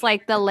 wait. Where it's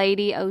like the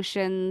Lady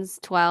Ocean's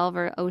 12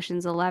 or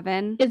Ocean's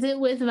 11. Is it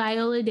with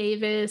Viola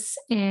Davis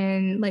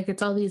and like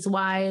it's all these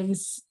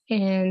wives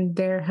and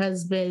their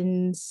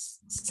husbands,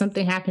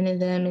 something happened to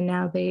them and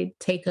now they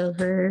take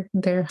over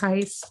their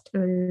heist?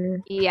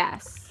 Or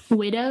yes.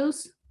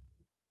 Widows?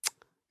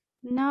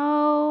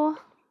 No.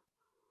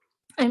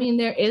 I mean,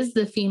 there is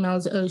the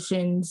Females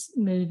Oceans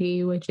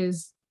movie, which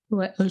is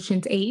what,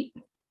 Ocean's 8?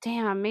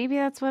 Damn, maybe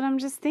that's what I'm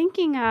just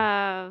thinking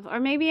of. Or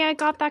maybe I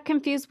got that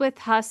confused with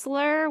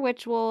Hustler,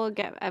 which we'll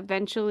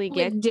eventually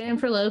get. With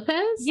Jennifer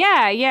Lopez?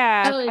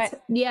 Yeah. Oh,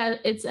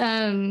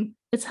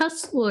 it's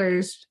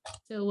Hustlers.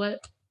 So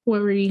what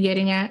were you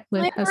getting at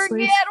with Hustlers? I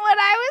forget what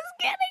I was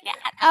getting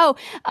at.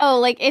 Oh,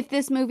 like if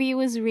this movie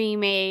was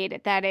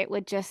remade, that it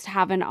would just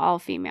have an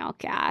all-female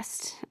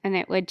cast. And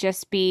it would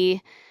just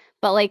be,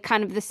 but like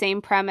kind of the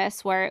same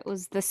premise where it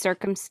was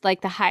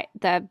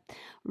the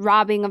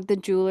robbing of the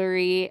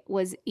jewelry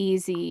was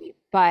easy,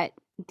 but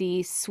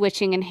the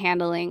switching and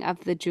handling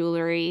of the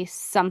jewelry,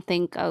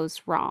 something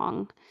goes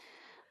wrong.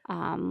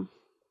 You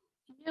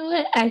know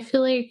what? I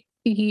feel like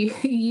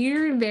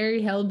you're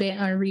very hell-bent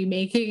on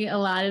remaking a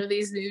lot of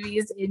these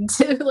movies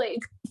into like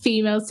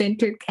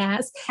female-centered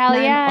casts. Hell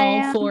yeah,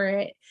 I'm all for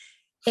it.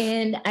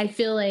 And I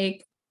feel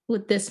like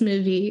with this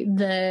movie,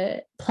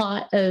 the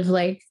plot of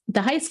like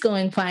the heist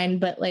going fine,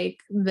 but like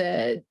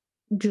the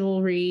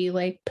jewelry,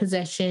 like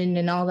possession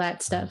and all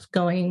that stuff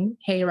going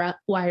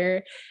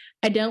haywire.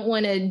 I don't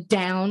want to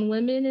down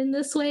women in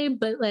this way,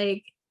 but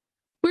like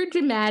we're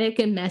dramatic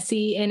and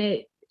messy,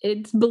 and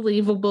it's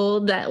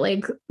believable that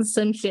like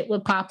some shit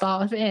would pop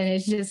off, and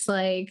it's just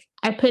like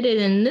I put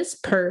it in this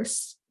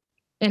purse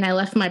and I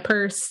left my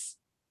purse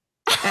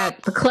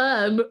at the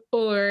club,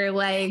 or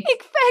like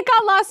I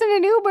got lost in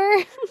an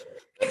Uber.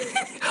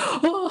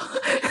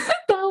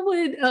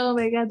 Oh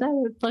my god, that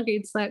would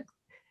fucking suck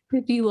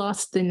if you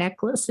lost the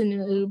necklace in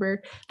an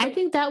Uber. I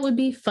think that would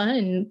be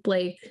fun,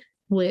 like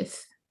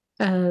with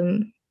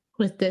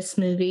with this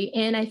movie.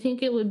 And I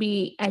think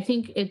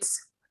it's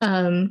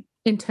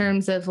in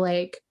terms of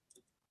like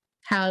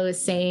how I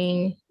was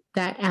saying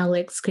that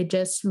Alex could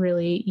just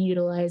really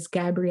utilize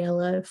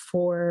Gabriella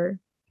for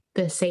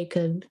the sake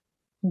of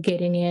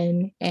getting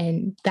in,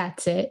 and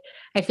that's it.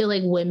 I feel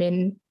like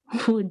women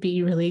would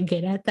be really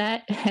good at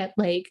that, at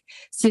like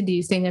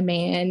seducing a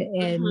man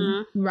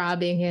and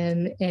robbing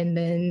him and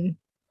then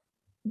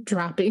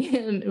dropping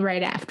him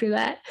right after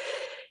that.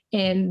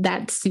 And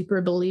that's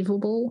super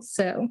believable.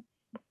 So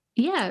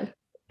yeah,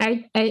 yeah,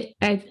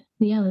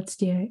 let's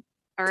do it.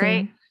 All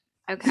right.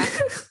 Okay.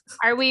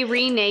 Are we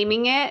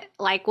renaming it?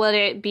 Like, would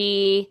it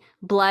be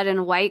Blood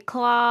and White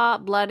Claw,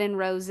 Blood and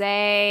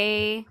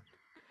Rosé?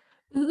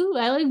 Ooh,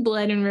 I like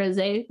Blood and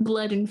Rosé,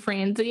 Blood and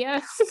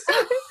Franzia,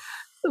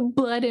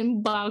 Blood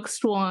and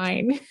Boxed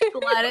Wine.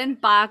 Blood and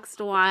Boxed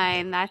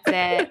Wine. That's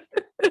it.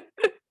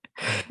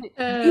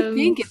 You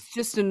think it's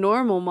just a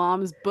normal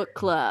mom's book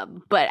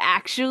club, but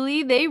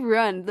actually they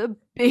run the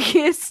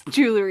biggest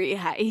jewelry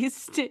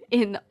heist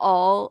in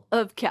all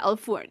of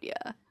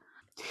California.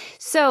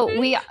 So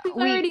we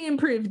already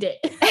improved it.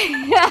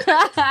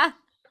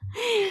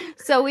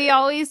 So we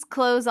always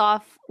close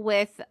off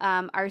with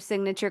our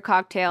signature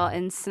cocktail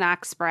and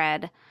snack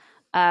spread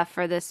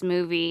for this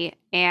movie,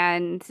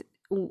 and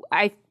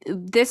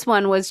this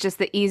one was just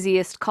the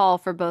easiest call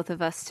for both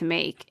of us to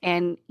make.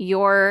 And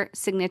your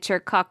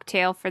signature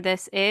cocktail for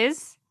this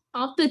is?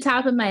 Off the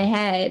top of my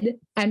head,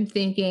 I'm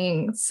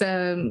thinking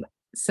some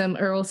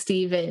Earl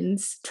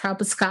Stevens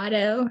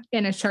Trapiscato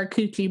and a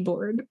charcuterie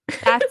board.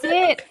 That's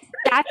it.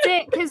 That's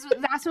it. Because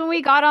that's when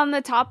we got on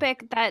the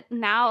topic that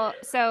now.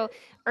 So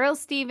Earl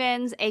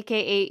Stevens,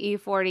 aka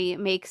E40,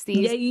 makes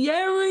these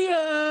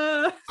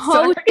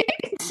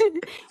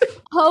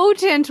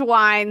potent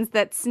wines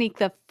that sneak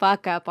the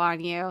fuck up on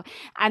you.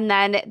 And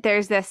then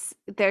there's this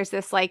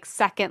like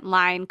second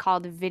line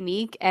called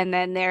Vinique, and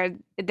then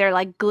they're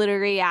like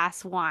glittery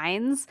ass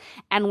wines.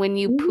 And when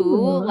you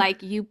poo,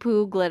 like you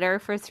poo glitter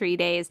for 3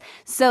 days.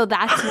 So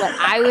that's what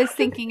I was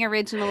thinking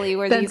originally.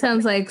 That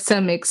sounds like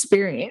some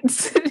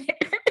experience.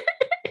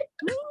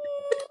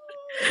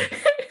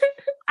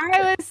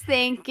 I was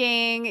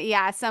thinking,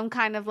 some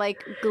kind of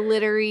like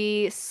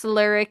glittery,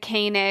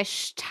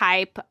 slurricane-ish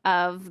type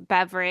of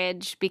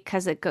beverage,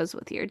 because it goes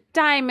with your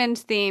diamond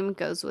theme,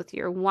 goes with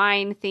your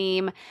wine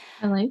theme.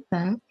 I like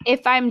that.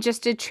 If I'm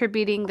just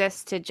attributing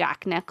this to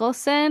Jack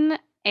Nicholson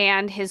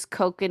and his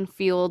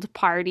coke-fueled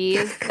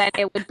parties, then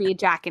it would be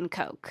Jack and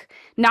Coke.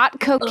 Not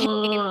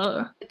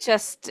cocaine,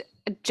 just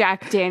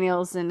Jack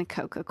Daniels and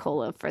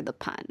Coca-Cola for the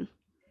pun.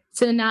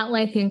 So not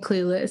like in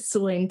Clueless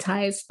when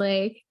Ty's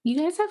like, "You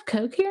guys have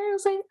Coke here?" I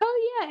was like,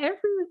 "Oh yeah,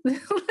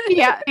 everyone."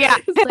 Yeah.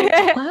 It's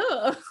like,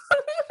 whoa.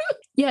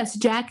 Yes,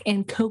 Jack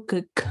and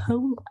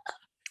Coca-Cola.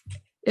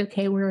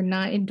 Okay, we're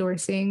not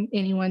endorsing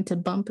anyone to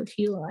bump a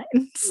few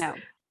lines.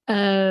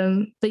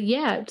 No. But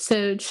yeah,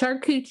 so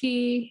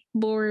charcuterie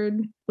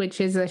board, which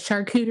is a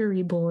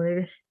charcuterie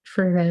board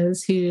for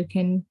those who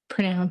can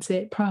pronounce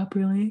it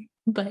properly.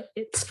 But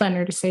it's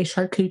funner to say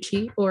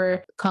charcuterie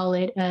or call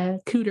it a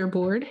cooter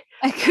board.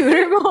 A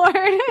cooter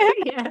board?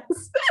 Yes.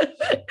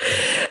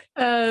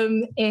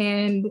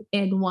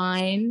 And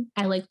wine.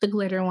 I like the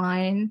glitter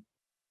wine.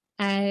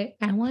 I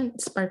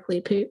want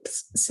sparkly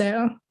poops,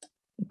 so I'm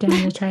down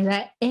to try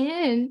that.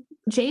 And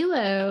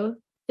J-Lo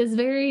is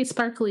very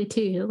sparkly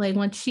too. Like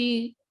when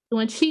she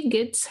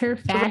gets her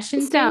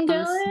fashion thing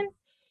going,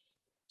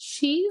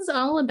 she's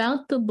all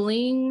about the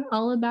bling,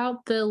 all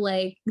about the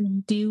like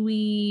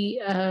dewy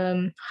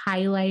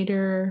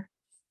highlighter.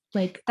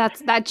 Like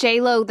that's that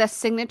J-Lo, the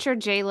signature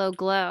J-Lo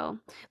glow.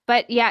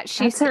 But yeah,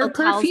 she's her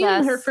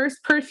perfume. Her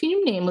first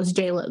perfume name was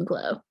J-Lo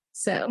Glow.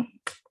 So,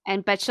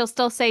 but she'll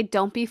still say,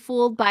 "Don't be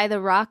fooled by the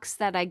rocks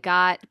that I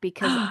got,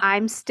 because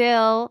I'm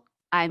still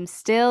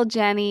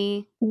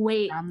Jenny.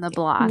 Wait, on the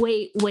block.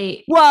 Wait.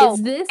 Whoa,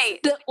 is this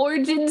the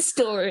origin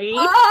story?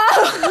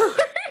 Oh!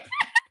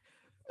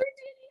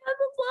 On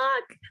the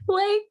block.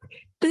 Like,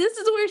 this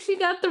is where she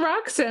got the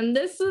rocks from.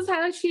 This is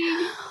how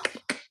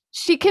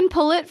she can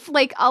pull it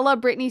like a la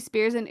Britney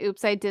Spears and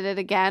Oops, I Did It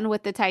Again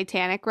with the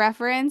Titanic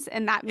reference.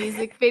 In that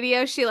music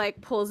video, she like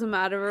pulls them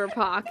out of her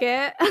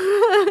pocket.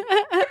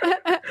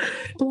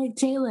 Like,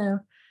 J-Lo,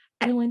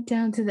 I went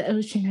down to the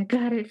ocean. I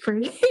got it for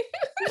you.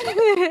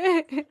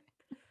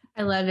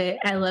 I love it.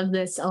 I love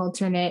this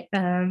alternate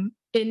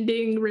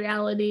ending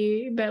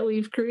reality that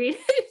we've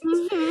created.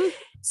 Mm-hmm.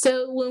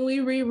 So when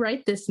we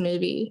rewrite this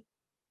movie,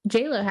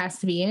 J-Lo has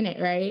to be in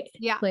it, right?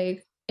 Yeah.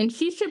 Like, and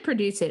she should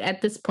produce it.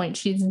 At this point,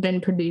 she's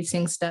been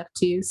producing stuff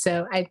too.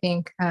 So I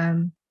think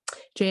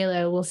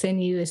J-Lo will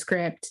send you the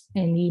script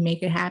and you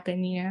make it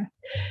happen,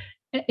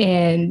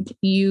 and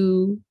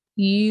you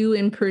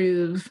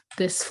improve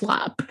this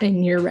flop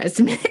in your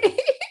resume.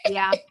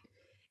 Yeah.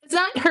 It's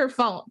not her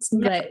fault,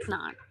 but it's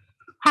not.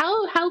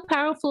 How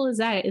powerful is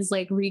that? Is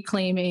like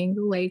reclaiming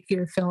like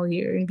your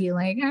failure and be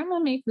like, I'm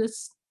gonna make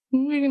this.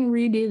 We're gonna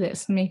redo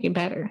this and make it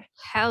better.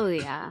 Hell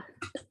yeah.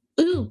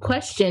 Ooh,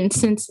 question,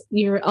 since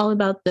you're all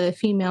about the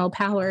female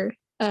power.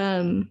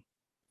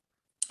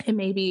 and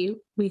maybe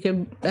we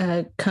could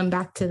come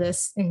back to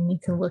this and you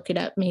can look it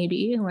up,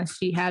 maybe,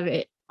 unless you have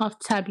it off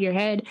the top of your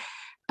head.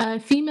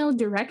 Female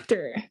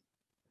director.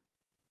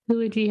 Who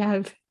would you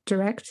have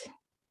direct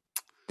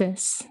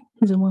this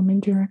as a woman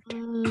director?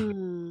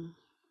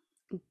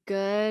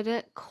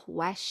 Good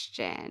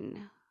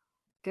question.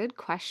 Good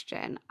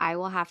question. I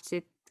will have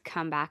to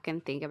come back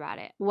and think about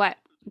it. What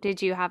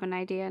did you have an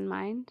idea in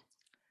mind?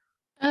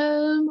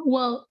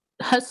 Well,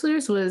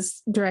 Hustlers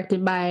was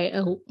directed by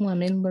a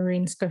woman,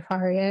 Lorene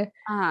Scafaria.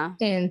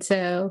 And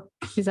so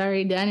she's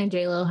already done a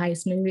J-Lo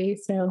heist movie.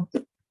 So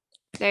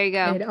there you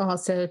go. I'd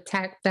also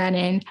tack that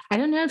in. I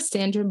don't know if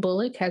Sandra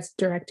Bullock has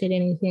directed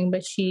anything,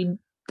 but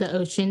the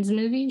Oceans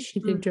movie, she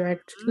could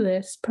direct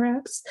this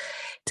perhaps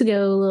to get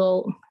a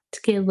little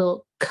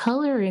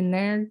color in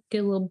there,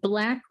 get a little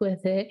black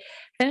with it.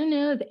 I don't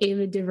know if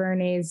Ava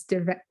DuVernay's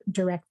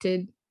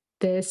directed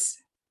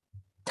this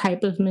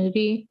type of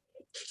movie.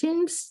 She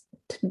didn't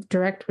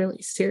direct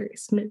really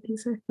serious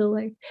movies, I feel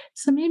like.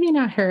 So maybe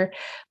not her,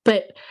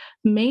 but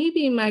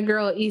maybe my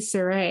girl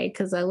Issa Rae,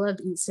 because I love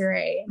Issa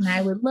Rae and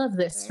I would love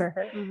this for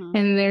her.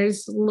 And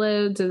there's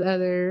loads of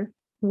other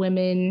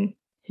women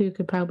who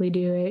could probably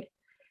do it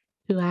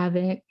who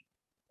haven't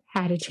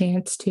had a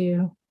chance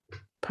to.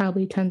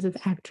 Probably tons of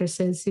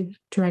actresses who've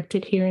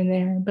directed here and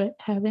there, but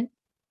haven't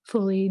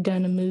fully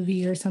done a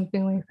movie or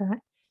something like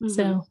that.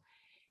 So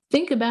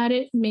think about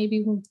it.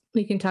 Maybe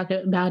we can talk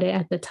about it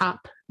at the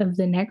top of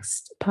the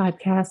next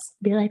podcast.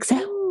 Be like,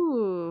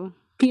 so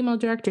female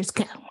directors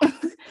go.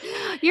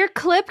 Your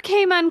clip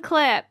came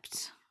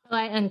unclipped. Oh,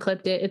 I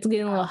unclipped it. It's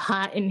getting a little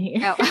hot in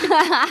here.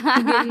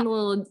 I'm getting a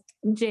little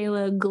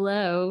J-Lo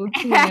glow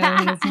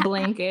in this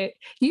blanket.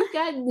 You've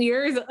got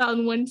yours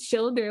on one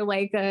shoulder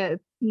like a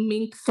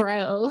mink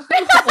throw.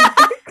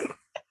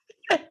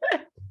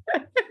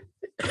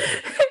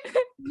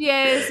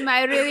 Yes,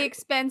 my really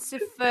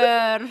expensive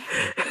fur.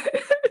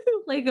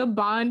 Like a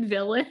Bond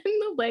villain.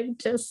 Like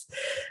just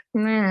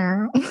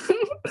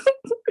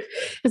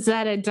is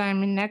that a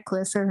diamond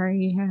necklace or are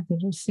you happy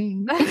to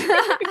see?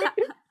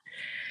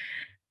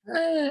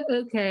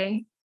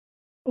 Okay.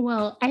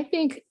 Well, I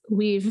think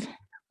we've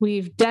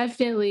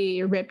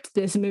definitely ripped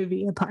this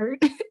movie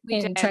apart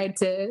and tried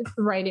to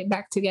write it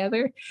back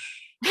together.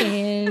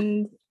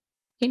 And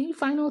any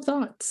final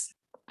thoughts?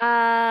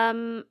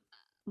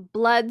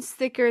 Blood's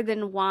thicker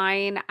than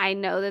wine. I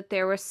know that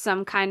there was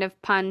some kind of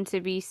pun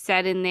to be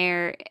said in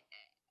there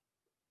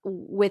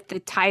with the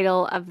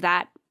title of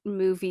that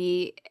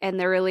movie and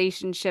the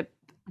relationship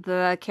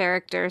the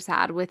characters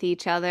had with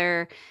each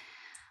other.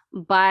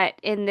 But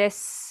in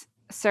this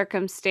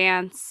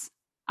circumstance,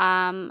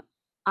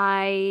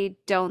 I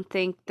don't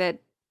think that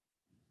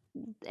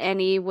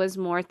any was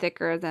more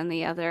thicker than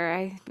the other.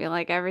 I feel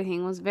like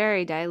everything was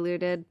very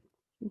diluted.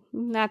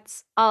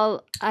 That's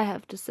all I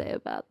have to say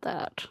about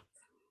that.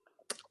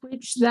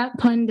 Which that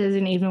pun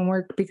doesn't even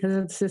work because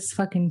it's his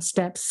fucking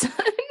stepson.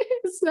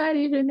 It's not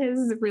even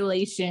his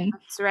relation.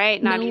 That's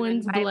right. No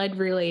one's blood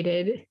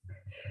related.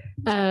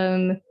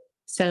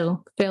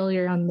 So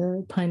failure on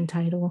the pun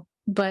title.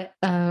 But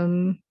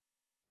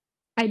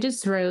I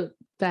just wrote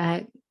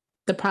that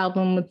the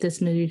problem with this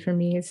movie for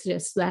me is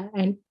just that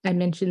I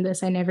mentioned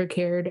this. I never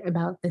cared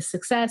about the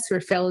success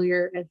or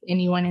failure of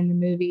anyone in the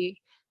movie.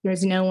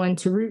 There's no one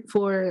to root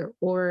for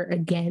or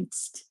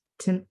against,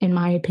 in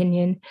my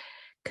opinion,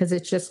 because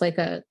it's just like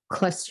a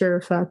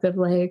clusterfuck of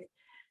like,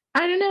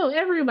 I don't know,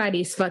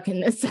 everybody's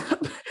fucking this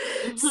up.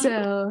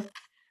 So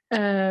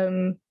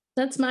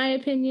that's my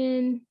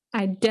opinion.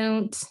 I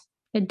don't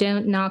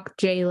knock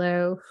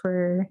J-Lo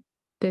for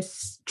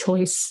this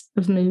choice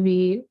of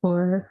movie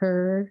or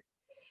her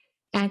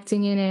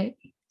acting in it.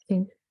 I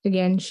think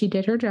again she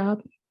did her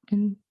job,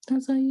 and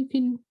that's all you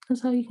can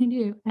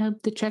do. I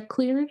hope the check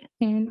cleared,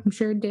 and I'm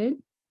sure it did.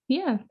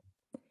 Yeah.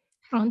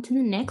 On to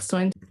the next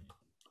one.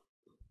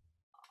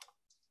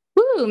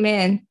 Woo,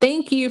 man.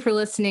 Thank you for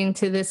listening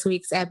to this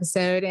week's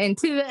episode and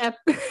to the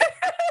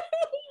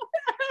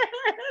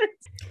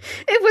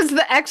It was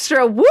the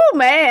extra woo,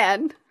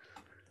 man.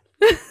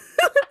 This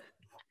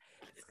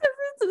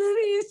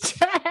movie is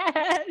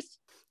trash.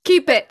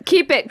 Keep it.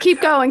 Keep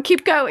going.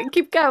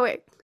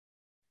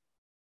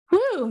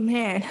 Woo,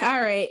 man.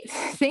 All right.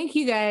 Thank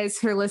you guys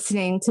for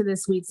listening to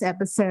this week's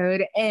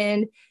episode.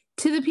 And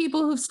to the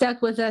people who've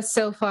stuck with us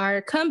so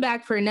far, come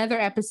back for another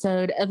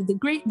episode of the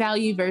great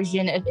value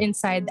version of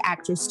Inside the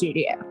Actors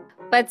Studio.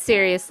 But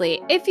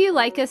seriously, if you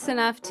like us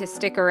enough to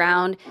stick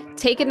around,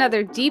 take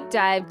another deep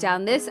dive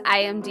down this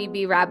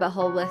IMDb rabbit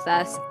hole with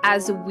us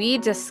as we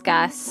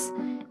discuss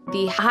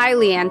the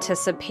highly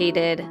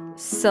anticipated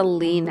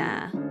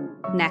Selena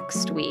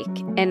next week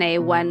in a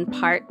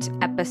one-part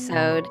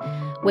episode,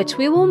 which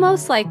we will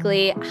most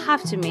likely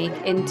have to make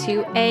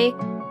into a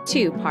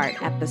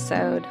two-part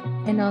episode.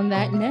 And on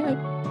that note,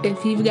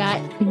 if you've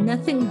got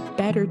nothing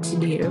better to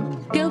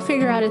do, go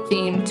figure out a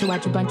theme to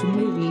watch a bunch of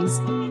movies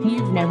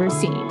you've never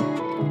seen.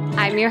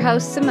 I'm your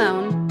host,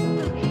 Simone.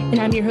 And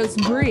I'm your host,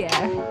 Bria.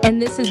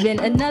 And this has been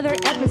another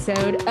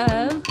episode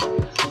of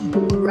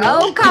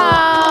Roll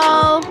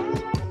Call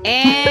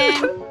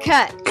and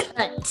Cut.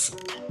 Cut.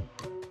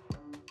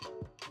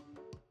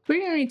 we're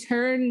going to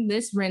return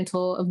this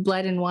rental of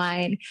Blood and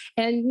Wine.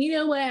 And you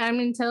know what? I'm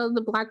going to tell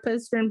the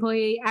Blockbuster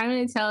employee, I'm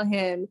going to tell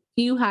him,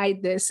 you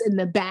hide this in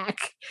the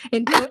back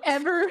and don't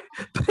ever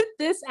put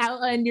this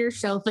out on your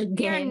shelf We are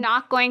again.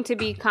 not going to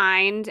be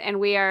kind, and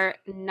we are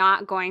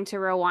not going to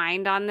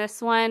rewind on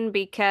this one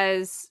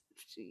because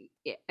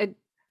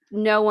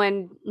no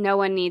one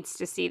needs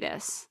to see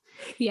this.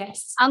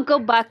 Yes. Uncle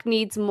Buck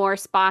needs more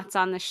spots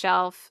on the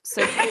shelf,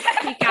 so just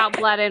take out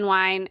Blood and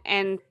Wine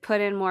and put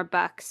in more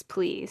bucks,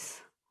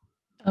 please.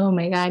 Oh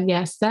my God,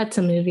 yes, that's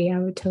a movie I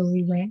would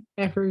totally rent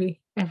every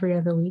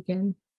other weekend.